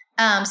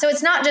 So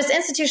it's not just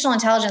institutional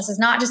intelligence is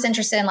not just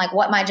interested in like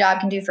what my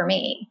job can do for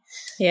me.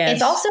 Yes.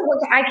 It's also what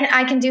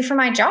I can do for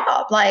my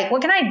job. Like,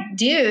 what can I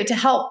do to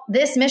help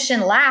this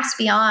mission last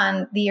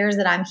beyond the years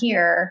that I'm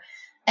here?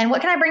 And what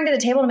can I bring to the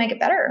table to make it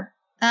better?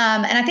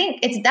 And I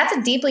think that's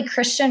a deeply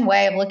Christian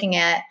way of looking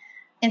at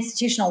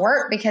institutional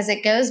work, because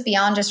it goes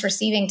beyond just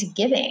receiving to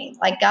giving.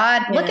 Like,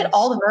 God, look at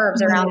all the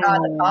verbs around God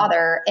the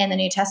Father in the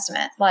New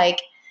Testament.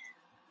 Like,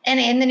 And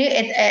in the new,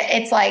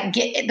 it's like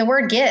the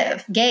word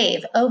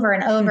gave over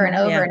and over and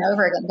over and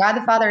over again. God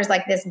the Father is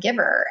like this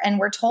giver. And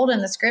we're told in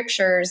the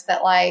scriptures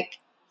that like,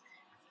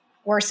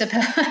 we're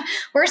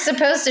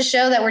supposed to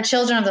show that we're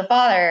children of the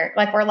Father,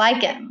 like we're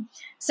like him.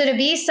 So to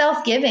be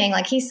self-giving,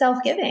 like he's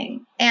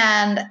self-giving.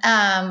 And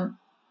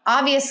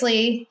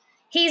obviously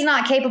he's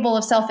not capable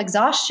of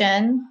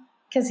self-exhaustion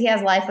because he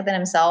has life within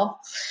himself.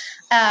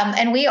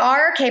 And we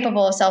are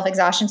capable of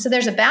self-exhaustion. So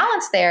there's a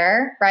balance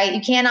there, right?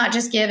 You cannot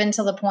just give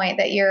until the point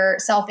that you're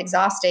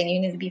self-exhausting. You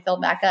need to be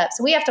filled back up.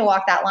 So we have to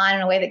walk that line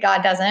in a way that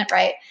God doesn't,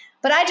 right?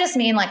 But I just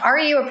mean like, are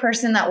you a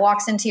person that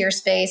walks into your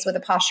space with a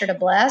posture to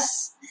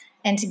bless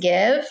and to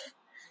give?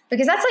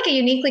 Because that's like a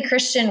uniquely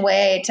Christian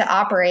way to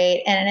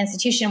operate in an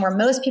institution where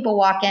most people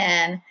walk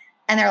in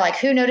and they're like,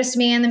 who noticed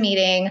me in the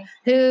meeting?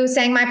 Who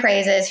sang my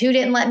praises? Who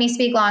didn't let me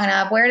speak long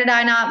enough? Where did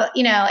I not?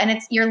 You know, and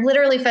you're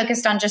literally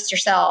focused on just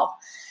yourself.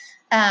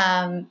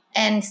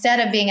 Instead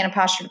of being in a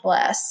posture to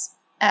bless.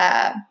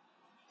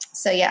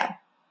 So yeah,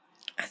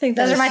 I think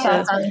those are my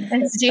thoughts on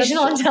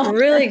institutional intelligence.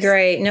 Really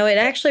great. No, it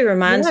actually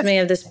reminds me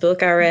of this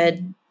book I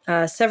read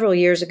several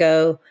years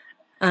ago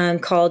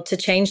called To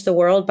Change the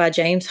World by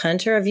James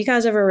Hunter. Have you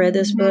guys ever read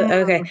this book?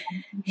 Okay.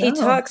 He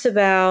talks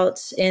about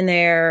in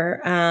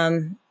there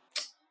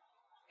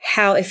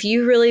how if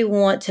you really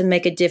want to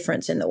make a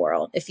difference in the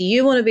world, if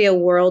you want to be a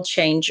world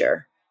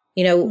changer,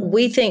 you know,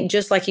 we think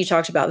just like you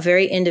talked about,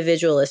 very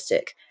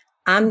individualistic.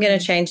 I'm going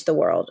to change the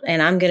world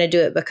and I'm going to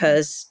do it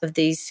because of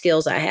these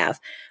skills I have.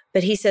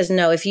 But he says,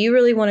 no, if you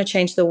really want to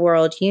change the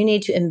world, you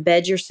need to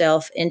embed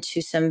yourself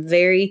into some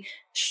very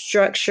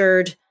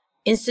structured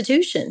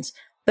institutions,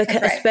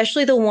 because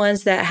especially the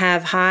ones that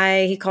have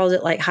high, he calls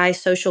it like high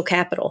social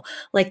capital.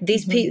 Like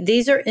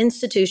these are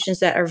institutions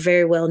that are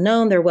very well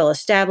known. They're well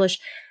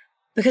established,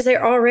 because they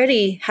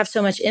already have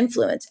so much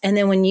influence. And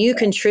then when you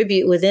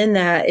contribute within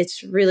that,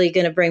 it's really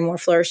going to bring more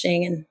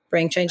flourishing and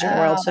bring change in the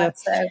world. So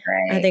that's so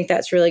great. I think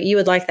that's really, you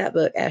would like that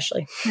book,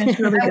 Ashley. It's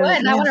really good.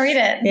 I want to read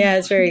it. Yeah,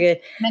 it's very good.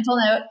 Mental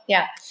note.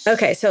 Yeah.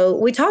 Okay. So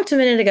we talked a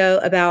minute ago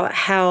about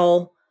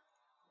how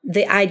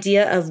the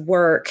idea of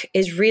work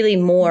is really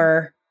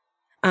more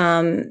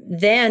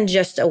than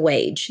just a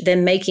wage,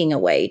 than making a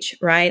wage,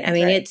 right? I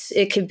mean,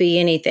 it could be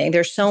anything.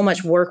 There's so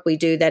much work we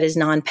do that is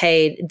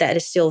non-paid that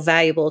is still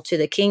valuable to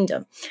the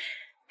kingdom.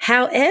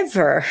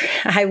 However,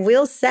 I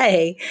will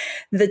say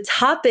the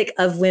topic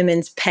of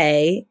women's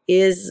pay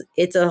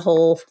it's a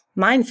whole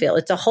minefield.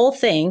 It's a whole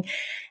thing.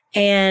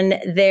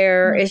 And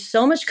there is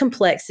so much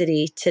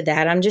complexity to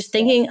that. I'm just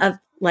thinking of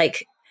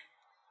like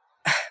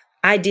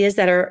ideas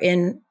that are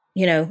in,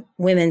 you know,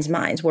 women's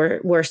minds.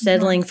 We're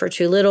settling for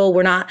too little.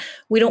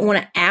 We don't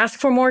want to ask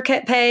for more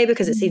pay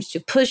because it seems too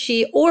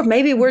pushy, or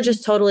maybe we're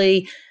just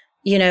totally,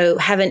 you know,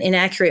 have an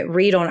inaccurate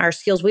read on our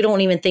skills. We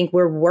don't even think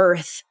we're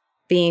worth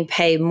being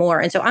paid more.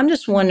 And so I'm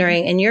just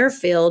wondering, in your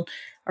field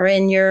or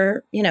in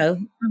your, you know,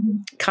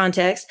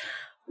 context,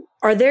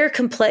 are there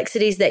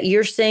complexities that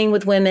you're seeing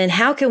with women?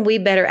 How can we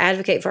better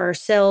advocate for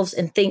ourselves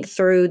and think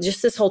through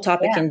just this whole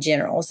topic in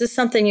general? Is this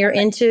something you're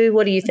into?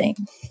 What do you think?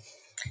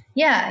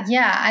 Yeah.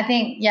 I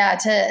think,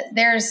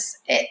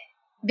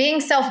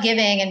 being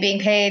self-giving and being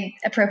paid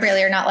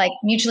appropriately are not like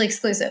mutually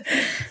exclusive.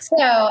 So,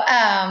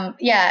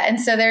 and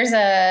so there's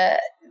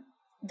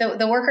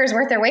the worker's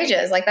worth their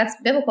wages, like that's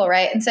biblical,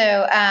 right? And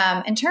so,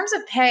 in terms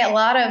of pay, a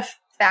lot of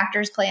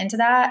factors play into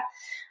that.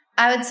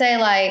 I would say,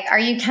 like, are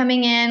you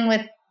coming in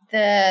with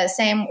the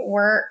same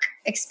work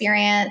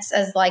experience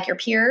as like your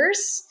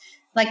peers?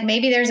 Like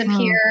maybe there's a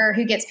peer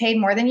who gets paid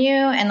more than you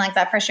and like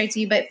that frustrates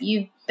you, but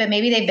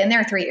maybe they've been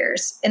there 3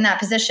 years in that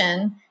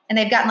position and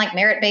they've gotten like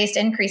merit-based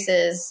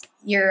increases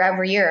year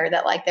over year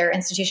that like their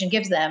institution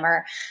gives them.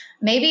 Or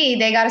maybe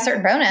they got a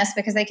certain bonus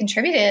because they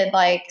contributed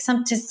like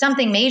to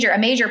something major, a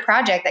major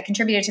project that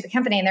contributed to the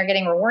company, and they're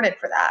getting rewarded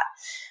for that.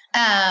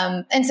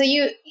 And so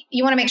you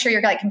want to make sure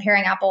you're like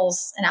comparing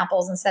apples and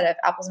apples instead of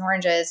apples and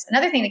oranges.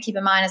 Another thing to keep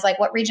in mind is like,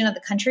 what region of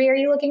the country are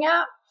you looking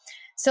at?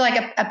 So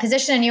like a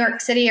position in New York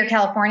City or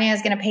California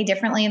is going to pay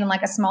differently than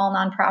like a small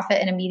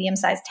nonprofit in a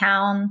medium-sized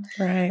town.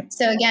 Right.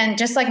 So again,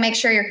 just like make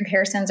sure your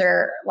comparisons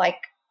are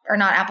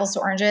not apples to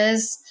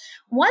oranges.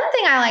 One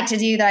thing I like to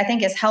do that I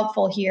think is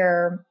helpful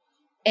here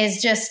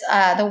is just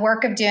the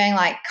work of doing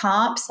like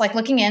comps, like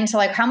looking into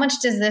like how much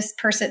does this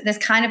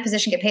kind of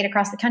position get paid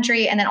across the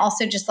country, and then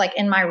also just like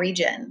in my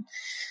region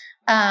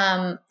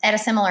at a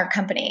similar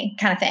company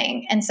kind of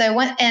thing. And so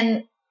one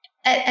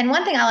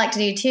thing I like to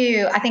do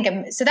too, I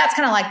think, so that's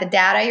kind of like the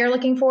data you're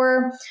looking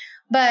for,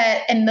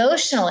 but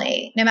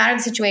emotionally, no matter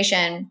the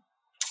situation,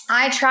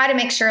 I try to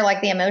make sure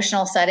like the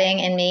emotional setting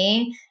in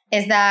me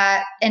is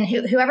that, and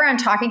whoever I'm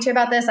talking to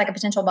about this, like a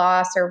potential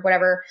boss or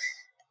whatever,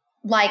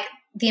 like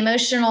the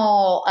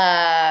emotional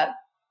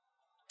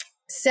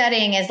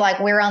setting is like,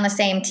 we're on the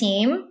same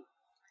team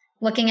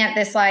looking at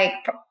this like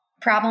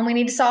problem we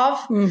need to solve,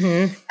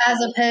 as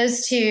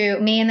opposed to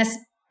me and this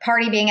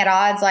party being at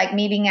odds, like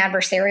me being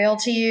adversarial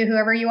to you,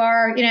 whoever you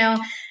are, you know?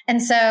 And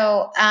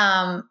so,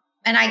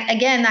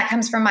 again, that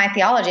comes from my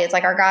theology. It's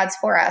like our God's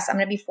for us. I'm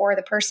going to be for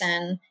the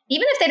person,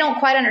 even if they don't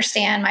quite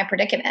understand my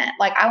predicament.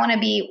 Like I want to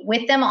be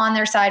with them on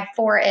their side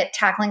for it,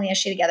 tackling the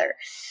issue together.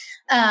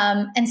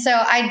 And so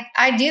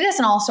I do this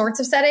in all sorts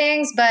of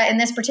settings, but in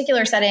this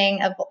particular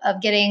setting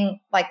of getting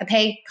like the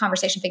pay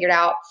conversation figured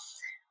out,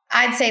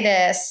 I'd say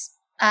this,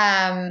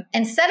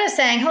 instead of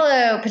saying,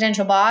 hello,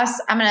 potential boss,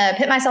 I'm going to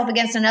pit myself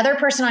against another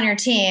person on your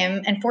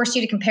team and force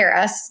you to compare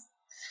us,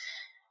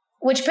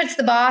 which puts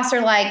the boss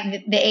or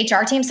like the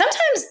HR team.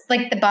 Sometimes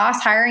like the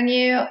boss hiring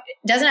you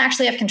doesn't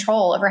actually have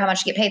control over how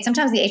much you get paid.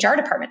 Sometimes the HR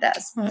department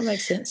does. Well, that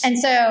makes sense. And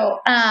so,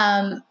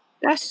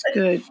 that's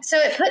good. So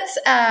it puts,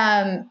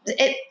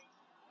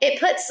 it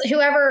puts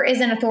whoever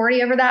is in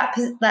authority over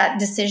that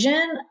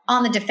decision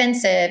on the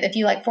defensive. If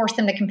you like force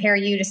them to compare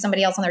you to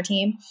somebody else on their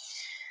team,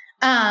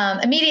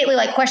 immediately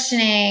like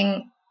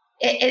questioning,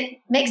 it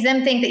makes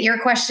them think that you're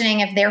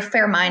questioning if they're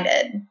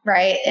fair-minded,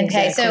 right? Okay.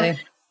 Exactly.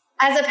 So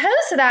as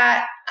opposed to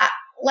that,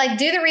 like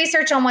do the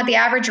research on what the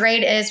average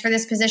rate is for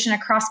this position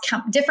across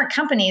different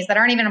companies that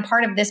aren't even a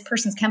part of this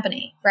person's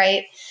company,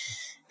 right?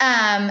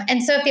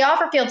 And so if the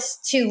offer feels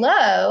too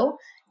low,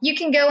 you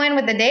can go in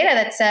with the data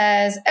that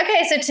says,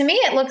 okay, so to me,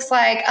 it looks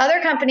like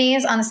other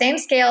companies on the same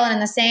scale and in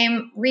the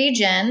same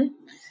region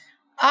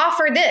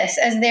offer this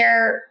as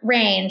their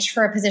range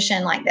for a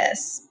position like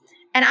this.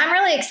 And I'm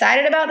really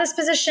excited about this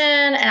position.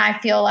 And I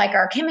feel like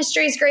our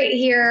chemistry is great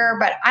here,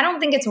 but I don't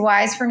think it's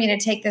wise for me to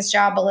take this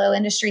job below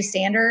industry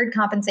standard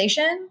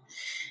compensation,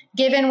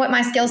 given what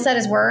my skill set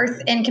is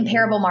worth in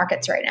comparable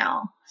markets right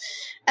now.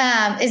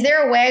 Is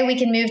there a way we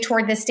can move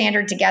toward this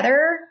standard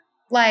together?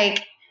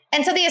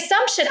 And so the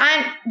assumption,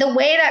 the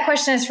way that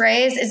question is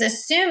phrased is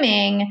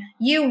assuming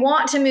you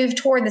want to move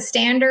toward the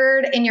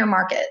standard in your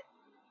market,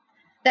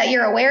 that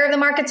you're aware of the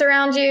markets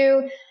around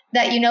you,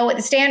 that you know what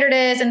the standard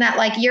is, and that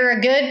like you're a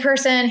good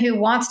person who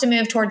wants to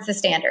move towards the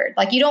standard.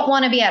 Like you don't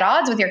want to be at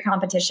odds with your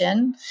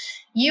competition.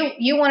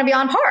 You want to be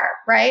on par,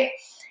 right?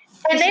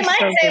 And they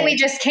might say we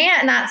just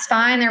can't, and that's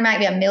fine. There might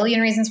be a million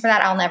reasons for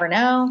that. I'll never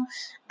know.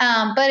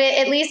 But it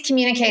at least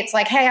communicates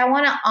like, hey, I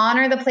want to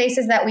honor the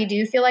places that we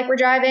do feel like we're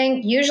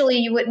driving. Usually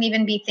you wouldn't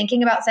even be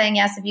thinking about saying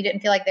yes if you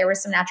didn't feel like there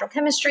was some natural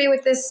chemistry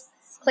with this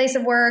place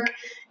of work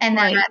and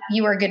that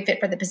you were a good fit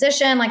for the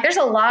position. Like there's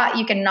a lot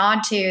you can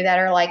nod to that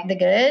are like the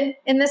good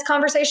in this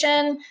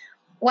conversation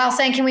while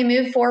saying, can we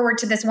move forward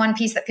to this one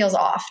piece that feels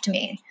off to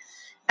me?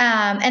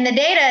 And the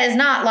data is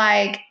not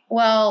like,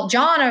 well,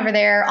 John over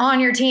there on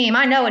your team,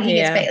 I know what he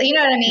gets paid. You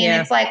know what I mean?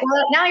 Yeah. It's like,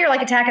 well, now you're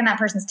like attacking that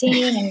person's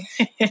team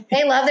and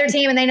they love their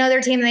team and they know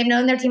their team and they've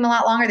known their team a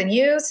lot longer than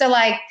you. So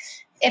like,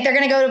 if they're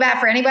going to go to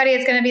bat for anybody,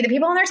 it's going to be the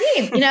people on their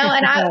team, you know?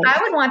 And I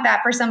would want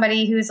that for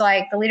somebody who's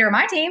like the leader of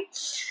my team.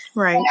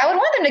 Right. Like, I would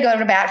want them to go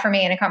to bat for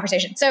me in a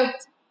conversation. So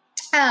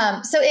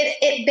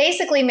it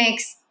basically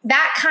makes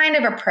that kind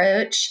of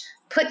approach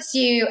puts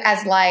you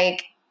as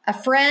like a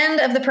friend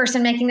of the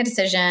person making the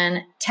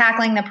decision,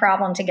 tackling the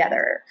problem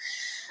together.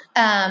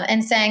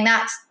 And saying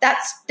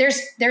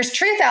there's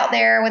truth out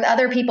there with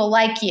other people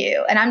like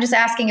you. And I'm just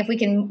asking if we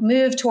can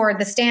move toward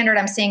the standard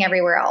I'm seeing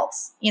everywhere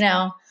else, you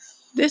know?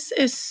 This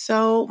is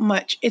so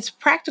much. It's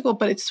practical,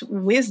 but it's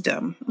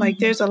wisdom. Like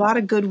there's a lot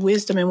of good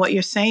wisdom in what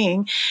you're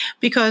saying,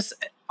 because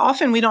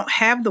often we don't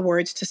have the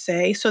words to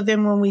say. So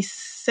then when we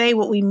say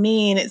what we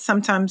mean, it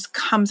sometimes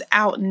comes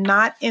out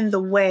not in the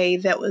way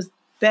that was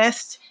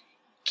best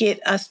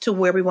get us to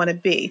where we want to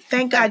be.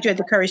 Thank God you had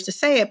the courage to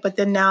say it, but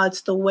then now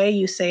it's the way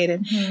you say it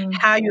and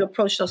how you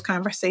approach those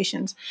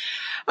conversations.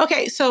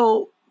 Okay,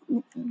 so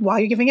while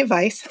you're giving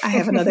advice, I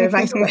have another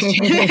advice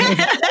question.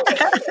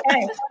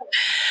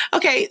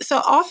 Okay,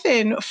 so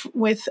often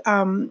with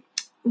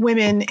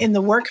women in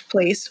the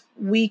workplace,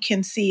 we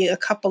can see a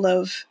couple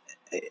of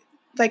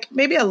like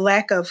maybe a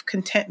lack of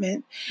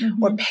contentment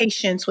or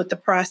patience with the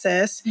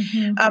process.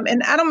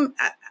 And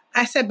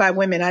I said by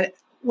women,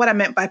 what I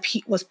meant by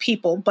was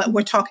people, but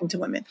we're talking to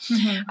women.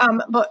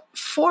 But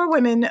for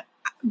women,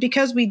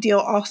 because we deal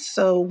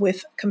also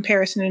with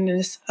comparison in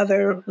this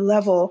other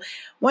level,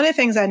 one of the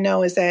things I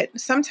know is that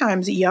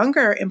sometimes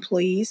younger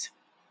employees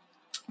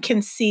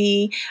can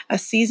see a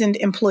seasoned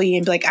employee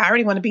and be like, I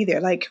already want to be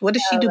there. Like, what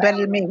does she do better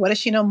than me? What does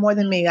she know more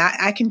than me?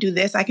 I can do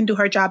this. I can do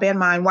her job and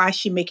mine. Why is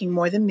she making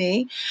more than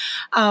me?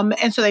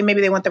 And so maybe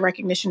they want the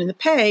recognition and the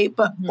pay,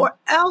 but or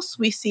else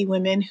we see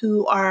women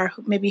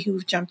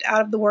who've jumped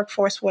out of the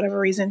workforce for whatever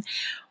reason,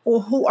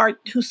 or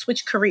who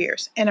switch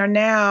careers and are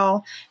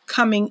now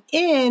coming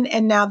in,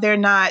 and now they're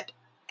not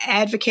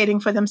advocating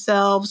for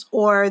themselves,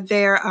 or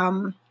they're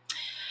I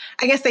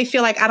guess they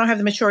feel like I don't have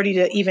the maturity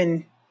to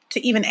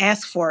even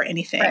ask for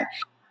anything.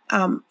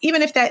 Right.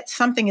 Even if that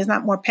something is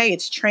not more pay,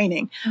 it's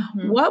training.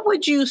 What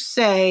would you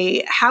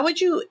say, how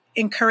would you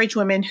encourage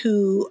women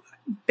who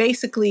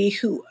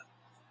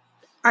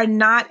are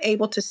not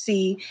able to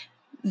see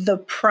the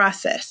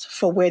process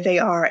for where they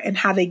are and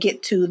how they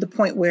get to the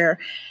point where,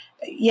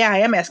 I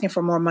am asking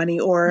for more money,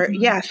 or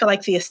I feel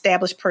like the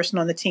established person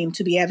on the team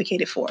to be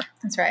advocated for?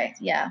 That's right.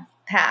 Yeah.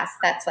 Path.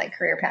 That's like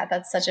career path.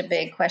 That's such a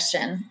big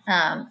question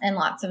in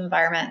lots of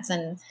environments.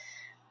 And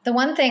the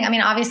one thing, I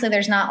mean, obviously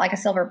there's not like a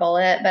silver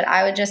bullet, but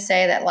I would just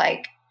say that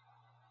like,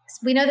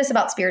 we know this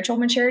about spiritual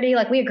maturity.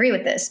 Like we agree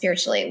with this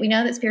spiritually. We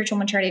know that spiritual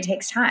maturity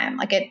takes time.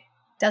 Like it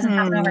doesn't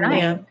happen overnight.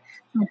 Yeah.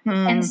 Mm-hmm.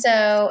 And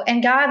so,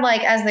 and God,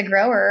 like as the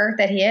grower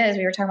that he is,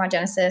 we were talking about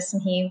Genesis,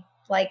 and he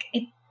like,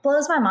 it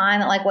blows my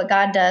mind that like what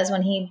God does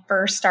when he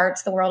first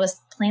starts the world is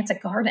plants a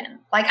garden.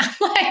 Like, I'm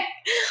like,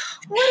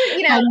 what,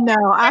 you know, I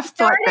know. I've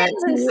thought that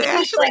and too, seeds,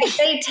 actually. like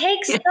they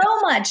take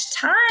so much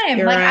time.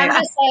 You're like right.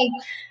 I'm just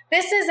like,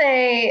 this is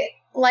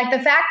like the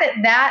fact that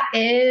that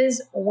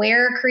is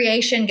where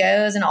creation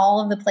goes and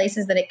all of the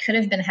places that it could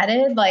have been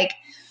headed, like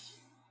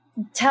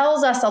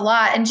tells us a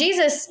lot. And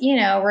Jesus, you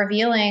know,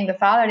 revealing the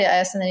Father to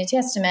us in the New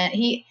Testament,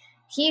 he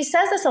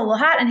says this a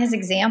lot in his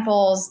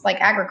examples,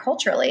 like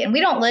agriculturally. And we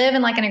don't live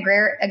in like an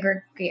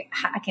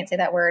I can't say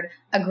that word,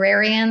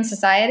 agrarian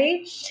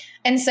society.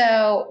 And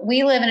so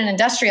we live in an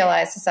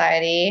industrialized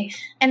society.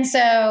 And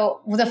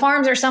so the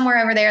farms are somewhere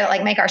over there that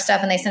like make our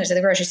stuff and they send it to the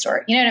grocery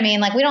store. You know what I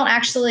mean? Like we don't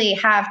actually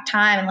have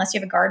time unless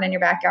you have a garden in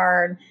your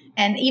backyard.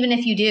 And even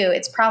if you do,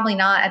 it's probably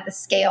not at the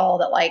scale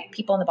that like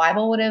people in the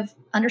Bible would have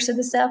understood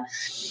this stuff.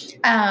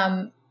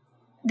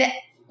 That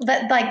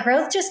like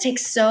growth just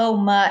takes so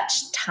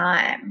much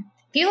time.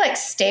 If you like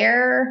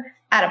stare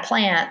at a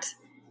plant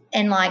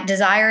and like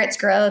desire its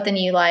growth and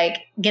you like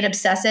get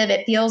obsessive,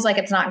 it feels like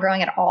it's not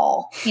growing at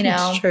all, you know?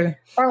 That's true.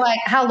 Or like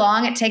how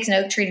long it takes an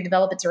oak tree to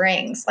develop its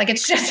rings. Like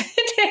it's just,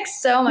 it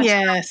takes so much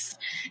time. Yes.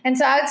 And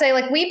so I would say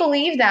like we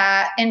believe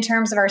that in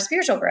terms of our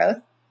spiritual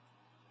growth.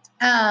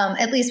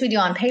 At least we do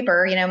on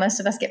paper. You know,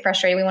 most of us get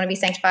frustrated. We want to be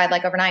sanctified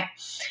like overnight.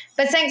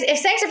 But if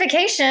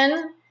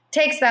sanctification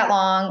takes that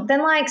long,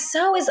 then like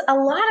so is a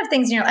lot of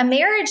things. You know, a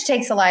marriage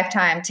takes a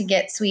lifetime to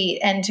get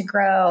sweet and to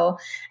grow.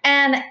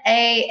 And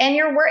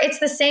your work, it's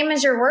the same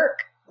as your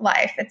work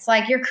life. It's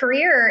like your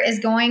career is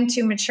going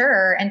to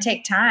mature and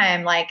take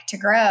time, like to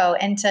grow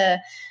and to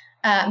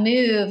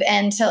move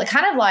and to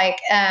kind of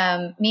like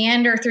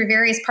meander through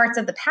various parts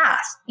of the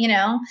path, you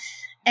know?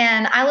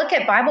 And I look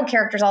at Bible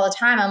characters all the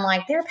time. I'm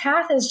like, their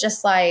path is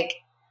just like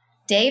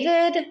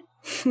David.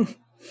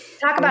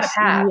 Talk about a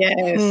path.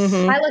 Yes.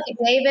 Mhm. I look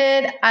at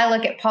David. I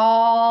look at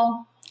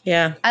Paul.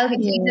 Yeah. I look at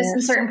Jesus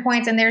in certain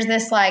points, and there's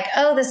this like,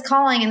 oh, this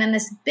calling, and then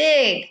this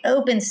big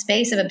open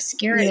space of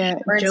obscurity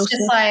where it's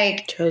just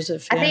like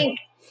Joseph. I think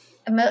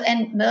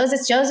and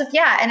Moses, Joseph,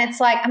 yeah. And it's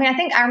like, I mean, I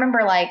think I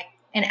remember like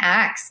in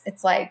Acts,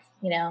 it's like,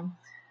 you know,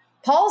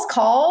 Paul's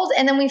called,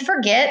 and then we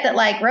forget that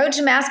like road to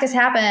Damascus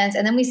happens,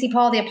 and then we see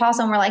Paul the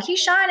apostle, and we're like, he's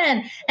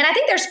shining. And I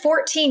think there's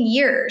 14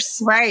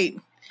 years. Right.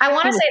 I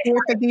want to say here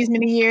for these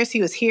many years.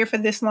 He was here for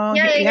this long.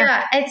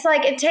 Yeah. It's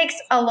like it takes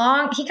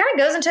he kind of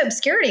goes into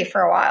obscurity for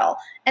a while,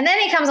 and then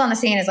he comes on the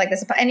scene as like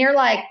this, and you're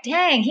like,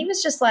 dang, he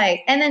was just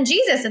like. And then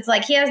Jesus, it's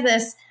like he has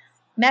this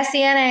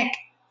messianic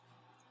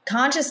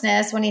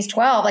consciousness when he's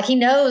 12. Like he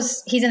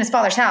knows he's in his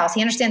Father's house.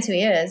 He understands who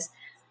he is.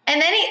 And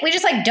then we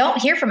just like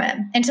don't hear from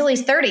him until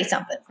he's 30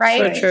 something,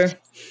 right? So true.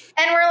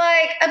 And we're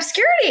like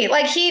obscurity,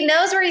 like he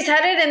knows where he's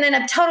headed, and then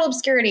a total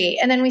obscurity.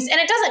 And then and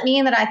it doesn't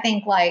mean that I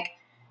think like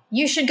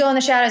you should go in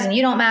the shadows and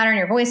you don't matter and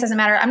your voice doesn't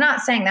matter. I'm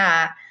not saying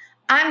that.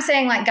 I'm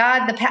saying like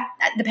God,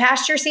 the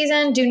pasture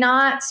season, do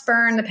not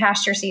spurn the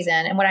pasture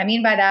season. And what I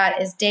mean by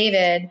that is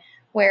David,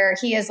 where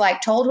he is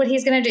like told what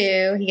he's going to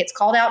do. He gets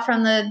called out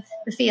from the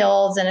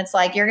fields, and it's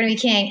like, you're going to be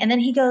king. And then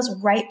he goes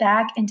right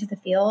back into the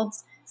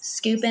fields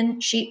scooping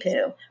sheep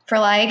poo for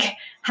like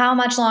how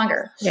much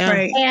longer? Yeah.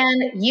 Right.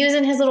 And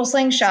using his little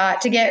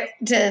slingshot to get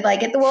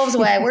the wolves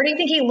away. Where do you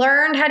think he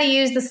learned how to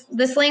use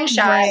the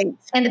slingshot? Right.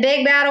 And the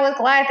big battle with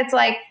Goliath, it's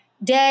like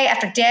day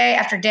after day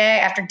after day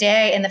after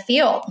day in the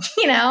field,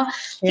 you know?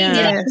 Yeah. He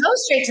didn't go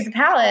straight to the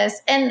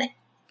palace. And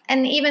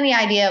even the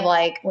idea of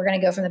like, we're going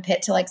to go from the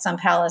pit to like some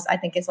palace, I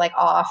think is like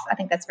off. I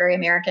think that's very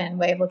American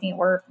way of looking at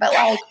work. But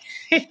like,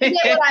 you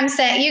get what I'm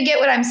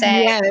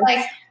saying. Yes.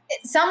 Like,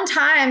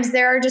 sometimes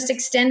there are just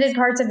extended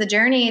parts of the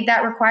journey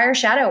that require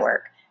shadow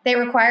work. They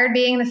required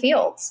being in the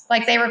fields.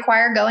 Like they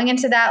require going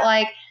into that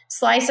like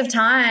slice of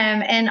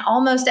time in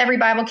almost every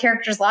Bible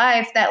character's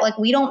life that like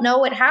we don't know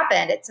what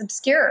happened. It's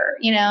obscure,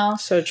 you know?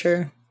 So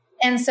true.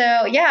 And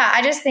so, yeah,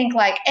 I just think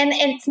like, and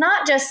it's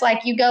not just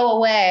like you go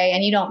away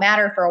and you don't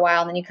matter for a while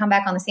and then you come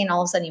back on the scene and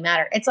all of a sudden you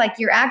matter. It's like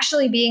you're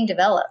actually being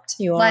developed.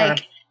 You are.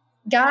 Like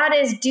God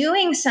is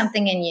doing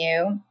something in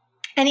you.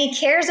 And he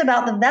cares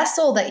about the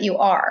vessel that you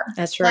are.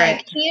 That's right.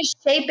 Like he is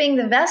shaping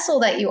the vessel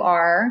that you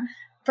are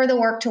for the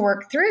work to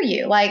work through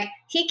you. Like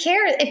he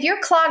cares. If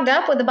you're clogged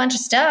up with a bunch of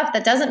stuff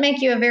that doesn't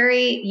make you a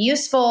very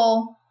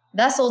useful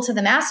vessel to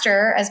the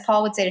master, as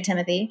Paul would say to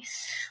Timothy,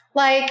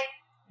 like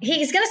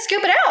he's going to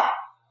scoop it out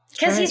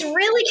because he's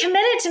really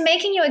committed to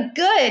making you a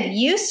good,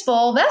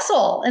 useful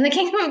vessel in the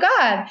kingdom of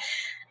God.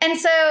 And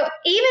so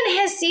even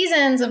his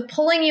seasons of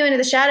pulling you into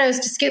the shadows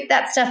to scoop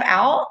that stuff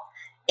out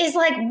is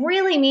like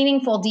really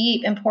meaningful,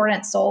 deep,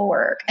 important soul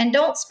work. And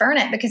don't spurn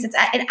it because it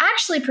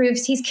actually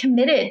proves he's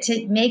committed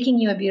to making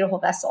you a beautiful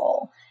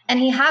vessel and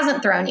he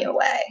hasn't thrown you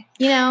away,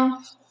 you know?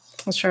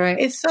 That's right.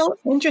 It's so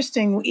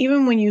interesting.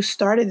 Even when you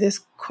started this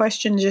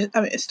question,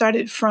 it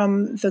started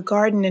from the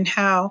garden and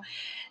how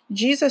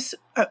Jesus,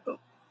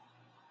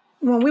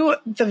 when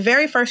the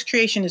very first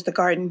creation is the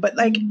garden, but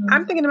like,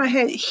 I'm thinking in my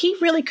head, he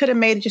really could have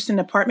made just an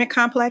apartment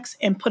complex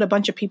and put a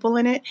bunch of people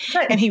in it.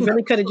 Right. And he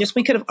really could have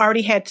we could have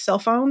already had cell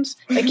phones.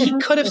 Like he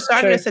could have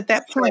started us at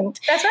that point.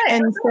 That's right.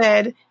 And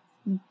said,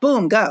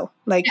 boom, go.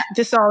 Like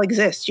this all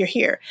exists. You're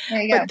here.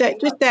 There you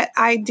But just that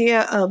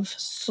idea of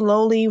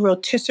slowly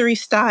rotisserie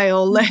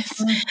style,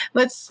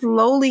 let's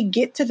slowly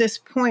get to this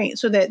point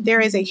so that there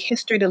is a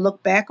history to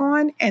look back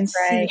on and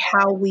see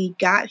how we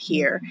got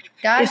here.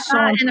 God's it's so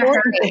not in a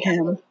important hurry. to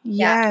him.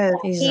 Yeah.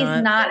 Yes.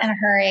 He's not in a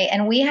hurry.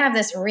 And we have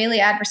this really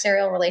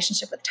adversarial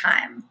relationship with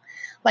time.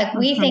 Like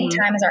we think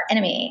time is our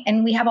enemy,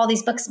 and we have all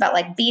these books about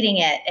like beating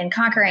it and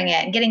conquering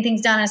it and getting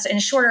things done in a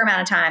shorter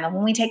amount of time. And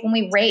when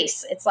we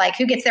race, it's like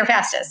who gets there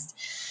fastest.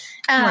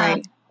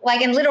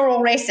 Like in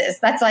literal races,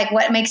 that's like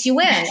what makes you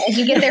win if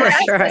you get there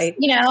fastest,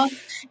 you know.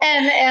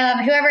 And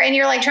and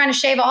you're like trying to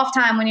shave off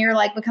time when you're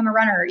like become a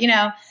runner, you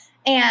know.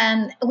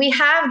 And we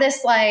have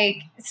this like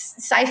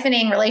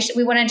siphoning relation.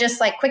 We want to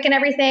just like quicken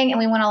everything, and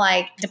we want to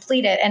like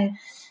deplete it.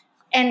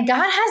 And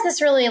God has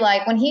this really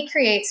like when he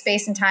creates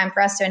space and time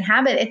for us to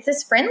inhabit, it's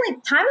this friendly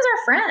time is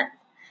our friend.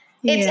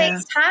 It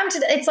takes time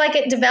it's like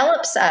it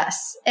develops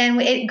us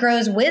and it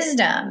grows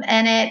wisdom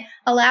and it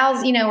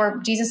allows, you know, where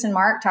Jesus and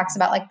Mark talks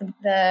about like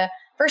the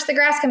first the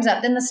grass comes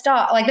up, then the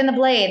stalk, like then the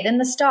blade, then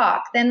the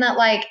stalk, then that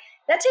like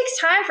that takes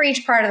time for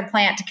each part of the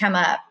plant to come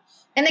up.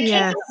 And the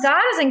kingdom of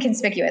God is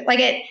inconspicuous. Like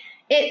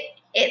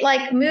it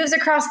like moves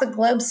across the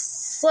globe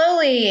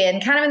slowly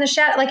and kind of in the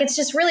shadow. Like, it's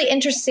just really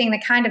interesting, the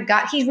kind of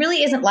God. He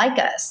really isn't like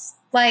us.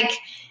 Like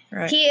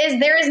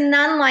there is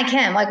none like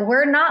him. Like,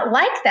 we're not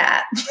like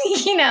that,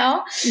 you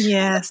know?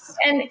 Yes.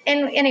 And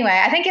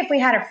anyway, I think if we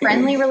had a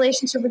friendly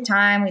relationship with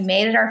time, we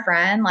made it our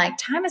friend, like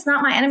time is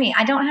not my enemy.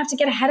 I don't have to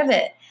get ahead of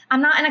it.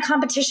 I'm not in a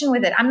competition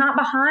with it. I'm not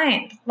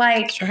behind.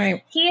 Like,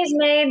 he has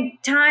made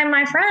time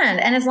my friend.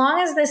 And as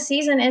long as this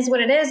season is what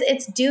it is,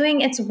 it's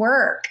doing its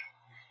work.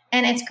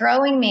 And it's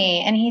growing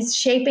me, and he's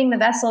shaping the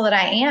vessel that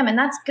I am. And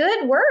that's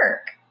good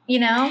work, you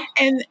know?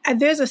 And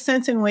there's a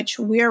sense in which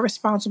we are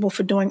responsible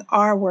for doing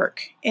our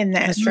work in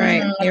that. That's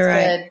right. You're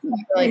right.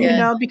 That's really good. You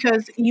know,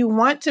 because you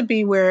want to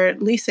be where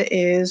Lisa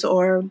is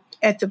or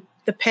at the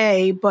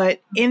pay, but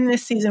in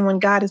this season when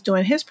God is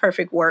doing his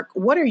perfect work,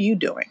 what are you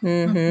doing?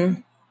 Mm-hmm.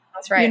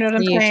 That's right. You know what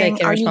I'm saying?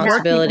 Taking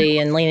responsibility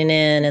and leaning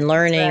in and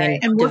learning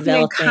and working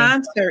developing. in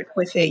concert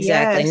with it.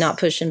 Exactly. Not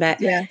pushing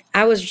back. Yeah.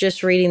 I was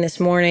just reading this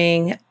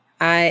morning.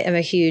 I am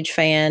a huge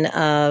fan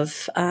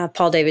of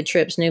Paul David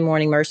Tripp's New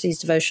Morning Mercies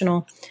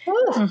devotional.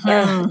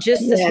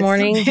 Just this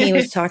morning, he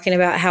was talking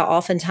about how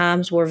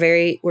oftentimes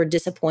we're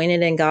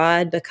disappointed in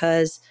God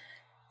because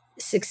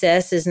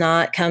success is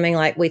not coming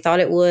like we thought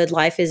it would.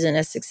 Life isn't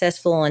as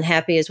successful and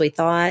happy as we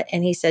thought.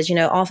 And he says, you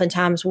know,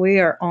 oftentimes we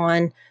are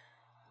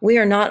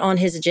not on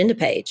his agenda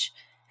page.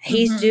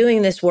 He's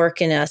doing this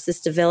work in us,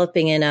 this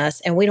developing in us,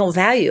 and we don't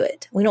value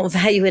it. We don't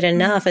value it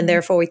enough. And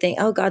therefore we think,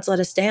 oh, God's let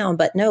us down.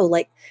 But no,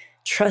 like,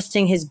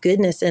 trusting his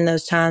goodness in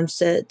those times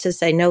to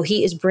say, no,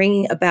 he is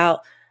bringing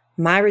about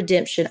my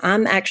redemption.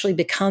 I'm actually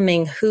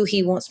becoming who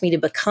he wants me to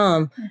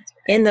become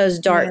in those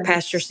dark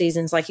pasture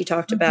seasons, like you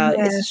talked about.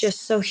 It's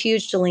just so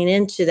huge to lean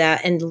into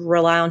that and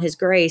rely on his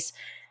grace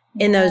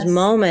in those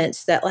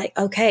moments that like,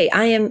 okay,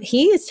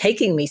 he is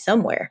taking me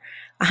somewhere.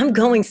 I'm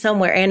going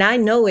somewhere and I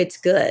know it's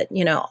good.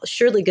 You know,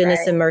 surely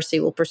goodness and mercy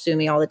will pursue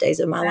me all the days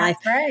of my life.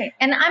 Right.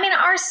 And I mean,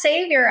 our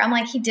Savior, I'm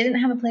like, he didn't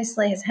have a place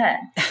to lay his head.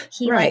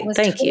 He was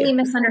totally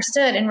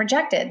misunderstood and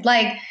rejected.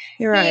 Like,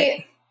 you're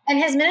right. And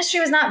his ministry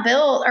was not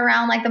built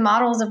around like the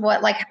models of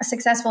what like a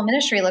successful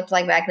ministry looked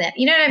like back then.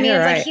 You know what I mean?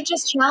 It's like he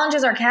just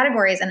challenges our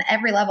categories on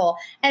every level.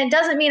 And it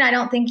doesn't mean I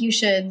don't think you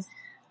should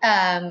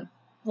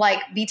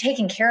like be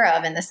taken care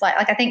of in this life.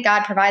 Like, I think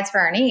God provides for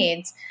our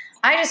needs.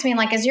 I just mean,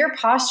 like, is your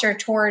posture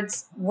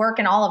towards work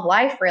and all of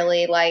life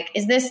really like,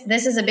 this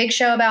is a big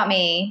show about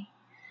me.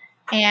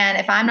 And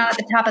if I'm not at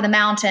the top of the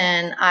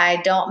mountain, I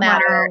don't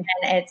matter.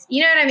 And it's,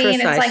 you know what I mean?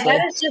 Precisely. It's like,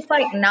 that is just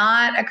like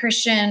not a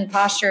Christian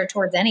posture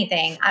towards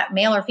anything,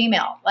 male or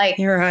female. Like,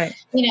 you're right.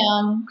 You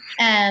know,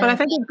 but I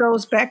think it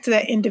goes back to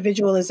that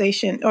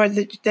individualization or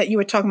that you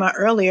were talking about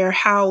earlier,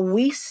 how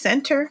we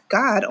center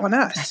God on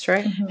us. That's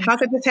right. How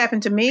could this happen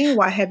to me?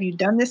 Why have you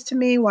done this to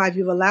me? Why have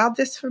you allowed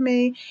this for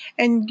me?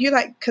 And you're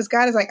like, because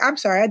God is like, I'm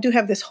sorry, I do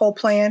have this whole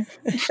plan.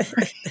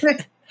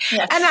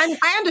 Yes. And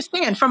I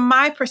understand from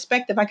my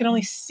perspective, I can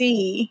only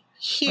see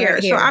here.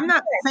 So I'm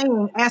not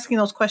saying asking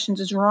those questions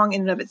is wrong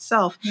in and of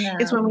itself. No.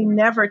 It's when we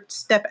never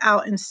step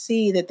out and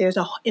see that there's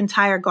an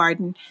entire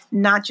garden,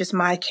 not just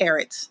my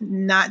carrots,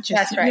 not just,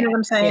 That's right. You know what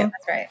I'm saying?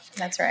 Yeah,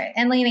 that's right.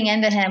 And leaning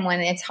into him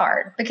when it's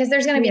hard, because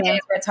there's going to be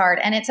days where it's hard,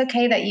 and it's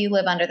okay that you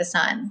live under the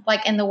sun.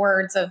 Like in the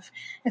words of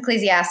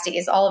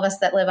Ecclesiastes, all of us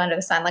that live under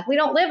the sun, like we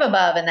don't live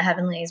above in the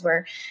heavenlies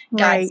where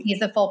God sees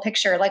the full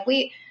picture. Like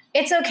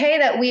it's okay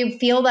that we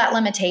feel that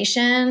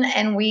limitation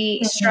and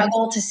we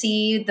struggle to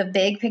see the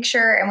big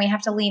picture, and we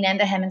have to lean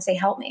into him and say,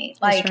 help me.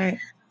 Like,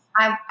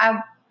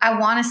 I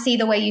want to see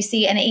the way you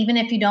see. And even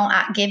if you don't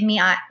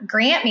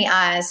grant me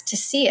eyes to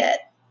see it,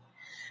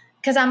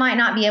 because I might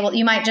not be able,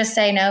 you might just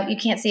say, no, you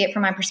can't see it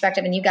from my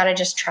perspective and you got to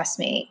just trust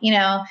me,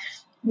 to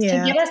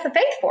give us the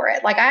faith for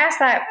it. Like I ask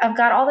that of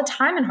God all the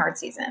time in hard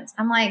seasons.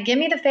 I'm like, give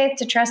me the faith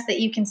to trust that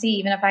you can see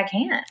even if I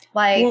can't.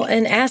 Like, well,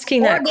 and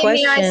asking that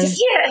question,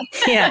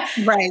 yeah,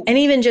 right. And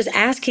even just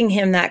asking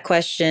him that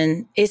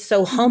question is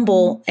so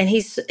humble, and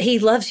he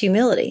loves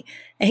humility,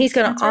 and he's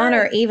going to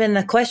honor even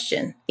the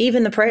question,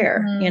 even the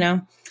prayer.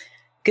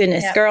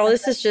 Goodness, girl,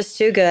 this is just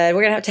too good.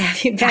 We're going to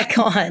have you back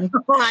on.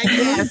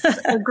 Yes,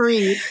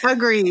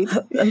 agreed.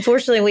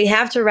 Unfortunately, we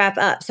have to wrap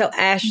up. So,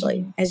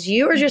 Ashley, as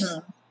you are just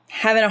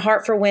having a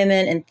heart for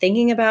women and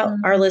thinking about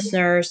our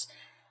listeners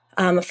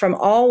from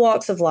all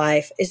walks of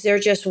life, is there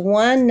just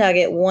one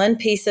nugget, one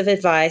piece of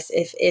advice?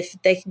 If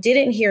they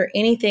didn't hear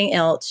anything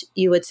else,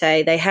 you would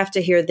say they have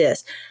to hear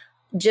this.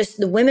 Just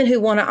the women who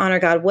want to honor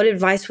God, what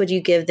advice would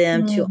you give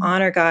them to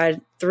honor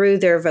God through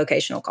their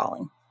vocational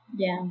calling?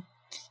 Yeah.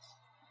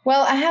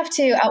 Well, I have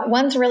to,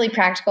 one's really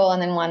practical and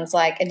then one's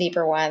like a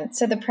deeper one.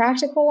 So the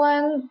practical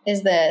one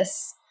is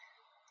this: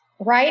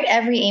 write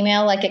every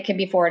email like it could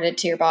be forwarded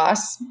to your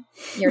boss,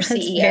 your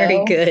CEO,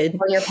 very good.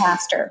 Or your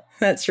pastor.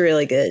 That's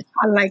really good.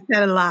 I like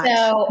that a lot.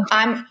 So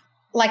I'm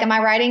like, am I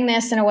writing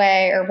this in a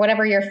way, or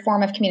whatever your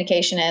form of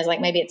communication is,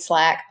 like maybe it's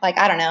Slack, like,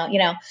 I don't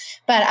know,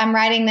 but I'm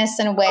writing this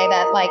in a way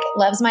that like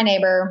loves my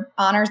neighbor,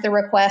 honors the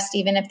request,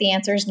 even if the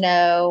answer is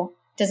no.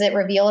 Does it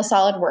reveal a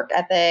solid work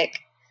ethic?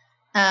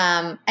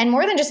 And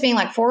more than just being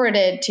like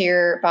forwarded to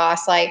your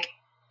boss, like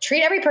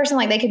treat every person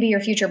like they could be your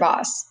future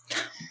boss.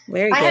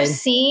 Very good. I have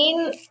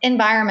seen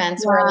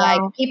environments where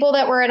like people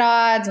that were at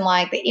odds and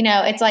like,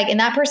 it's like, and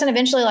that person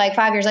eventually like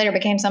 5 years later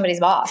became somebody's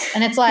boss.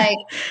 And it's like,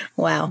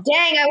 wow,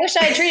 dang, I wish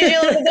I had treated you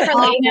a little bit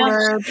differently,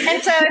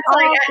 And so it's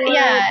like,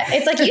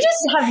 it's like, you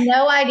just have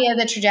no idea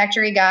the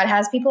trajectory God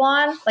has people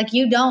on. Like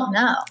you don't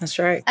know. That's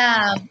right.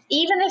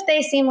 Even if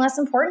they seem less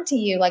important to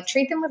you, like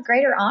treat them with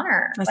greater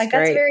honor. That's a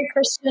very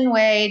Christian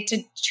way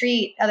to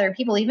treat other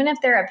people, even if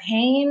they're a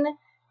pain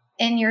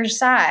in your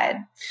side.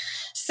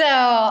 So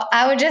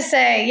I would just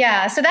say,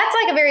 so that's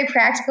like a very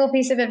practical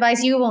piece of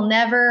advice. You will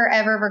never,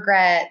 ever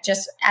regret,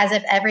 just as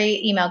if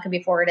every email could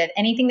be forwarded.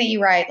 Anything that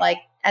you write, like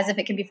as if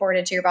it could be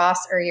forwarded to your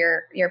boss or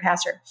your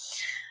pastor.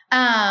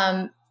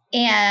 And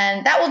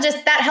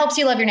that helps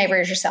you love your neighbor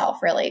as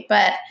yourself, really.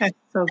 But, that's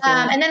so good.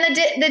 And then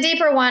the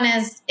deeper one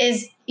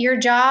is your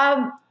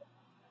job.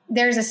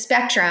 There's a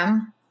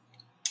spectrum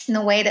in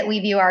the way that we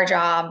view our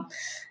job,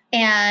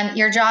 and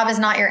your job is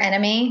not your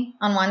enemy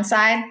on one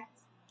side.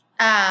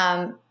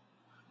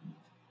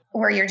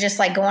 Where you're just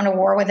like going to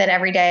war with it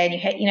every day and you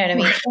hate, you know what I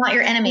mean? It's not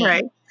your enemy.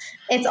 Right.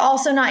 It's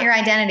also not your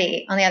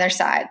identity on the other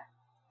side.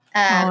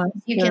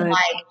 You can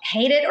like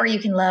hate it or you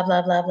can love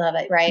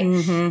it. Right.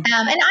 Mm-hmm. And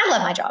I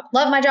love my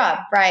job.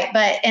 Right.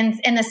 But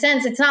in the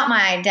sense, it's not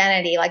my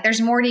identity. Like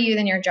there's more to you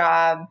than your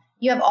job.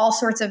 You have all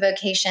sorts of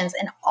vocations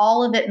and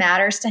all of it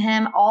matters to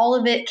him. All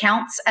of it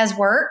counts as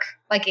work.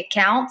 Like it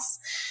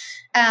counts.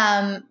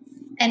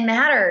 And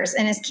matters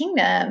in his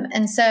kingdom.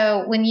 And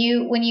so when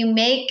you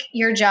make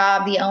your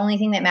job the only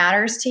thing that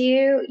matters to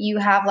you, you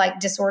have like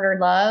disordered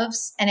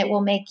loves and it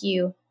will make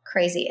you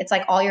crazy. It's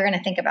like all you're going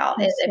to think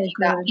about is if you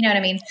got, you know what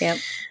I mean? Yep.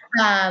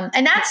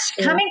 And that's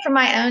coming from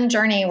my own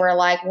journey where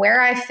like where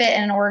I fit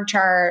in an org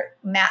chart,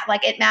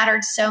 like it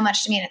mattered so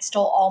much to me and it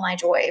stole all my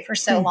joy for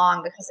so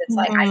long because it's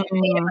like I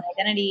created my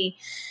identity.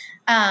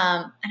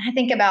 And I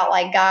think about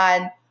like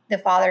God, the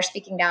Father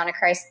speaking down to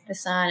Christ, the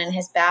Son, and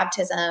his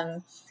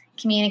baptism,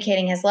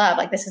 communicating his love.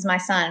 Like, this is my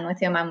son with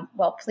whom I'm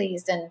well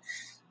pleased. And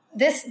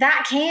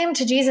that came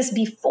to Jesus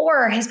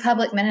before his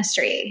public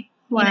ministry.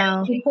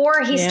 Wow.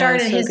 Before he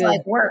started his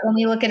like work. When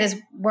we look at his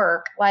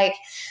work, like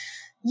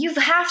you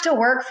have to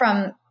work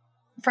from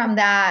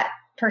that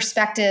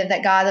perspective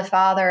that God the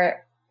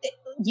Father,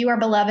 you are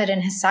beloved in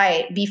his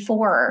sight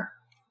before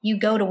you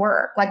go to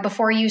work, like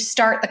before you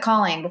start the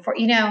calling, before,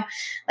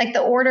 like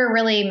the order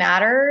really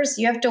matters.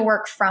 You have to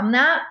work from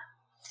that.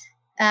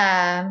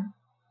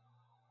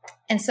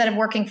 Instead of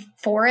working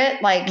for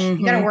it, like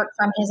you got to work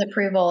from his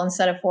approval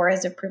instead of for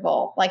his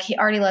approval. Like he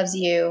already loves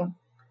you.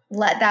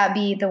 Let that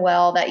be the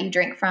well that you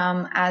drink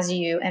from as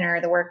you enter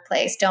the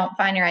workplace. Don't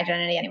find your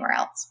identity anywhere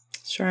else.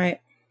 That's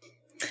right.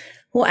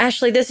 Well,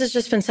 Ashley, this has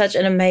just been such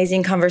an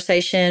amazing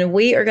conversation.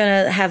 We are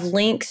going to have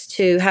links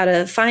to how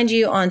to find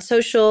you on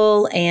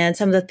social and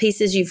some of the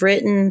pieces you've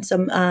written,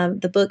 some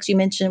the books we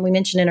mentioned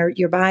in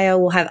your bio.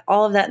 We'll have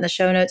all of that in the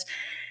show notes.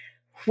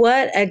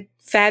 What a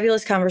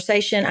fabulous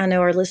conversation. I know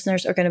our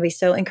listeners are going to be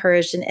so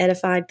encouraged and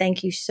edified.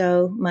 Thank you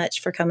so much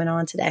for coming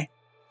on today.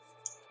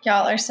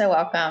 Y'all are so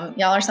welcome.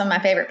 Y'all are some of my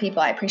favorite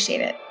people. I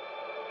appreciate it.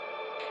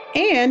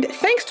 And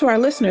thanks to our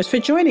listeners for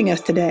joining us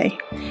today.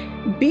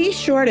 Be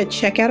sure to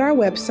check out our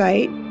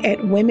website at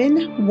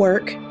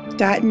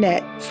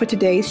womenwork.net for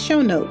today's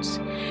show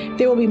notes.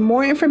 There will be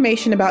more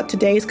information about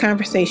today's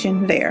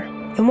conversation there.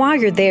 And while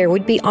you're there,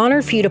 we'd be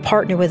honored for you to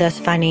partner with us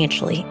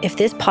financially if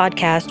this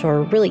podcast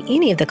or really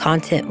any of the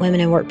content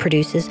Women in Work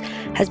produces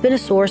has been a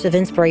source of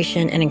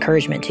inspiration and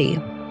encouragement to you.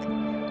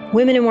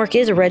 Women in Work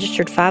is a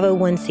registered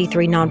 501c3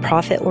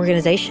 nonprofit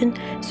organization,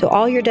 so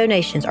all your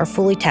donations are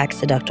fully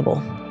tax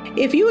deductible.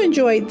 If you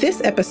enjoyed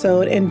this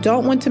episode and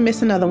don't want to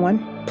miss another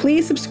one,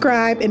 please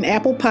subscribe in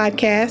Apple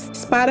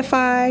Podcasts,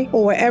 Spotify,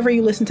 or wherever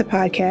you listen to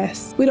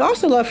podcasts. We'd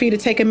also love for you to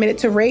take a minute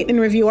to rate and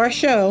review our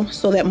show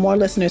so that more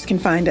listeners can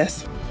find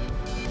us.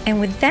 And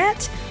with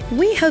that,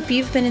 we hope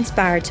you've been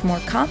inspired to more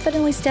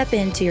confidently step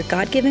into your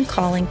God-given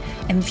calling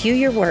and view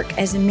your work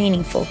as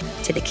meaningful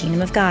to the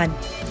kingdom of God.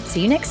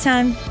 See you next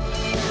time.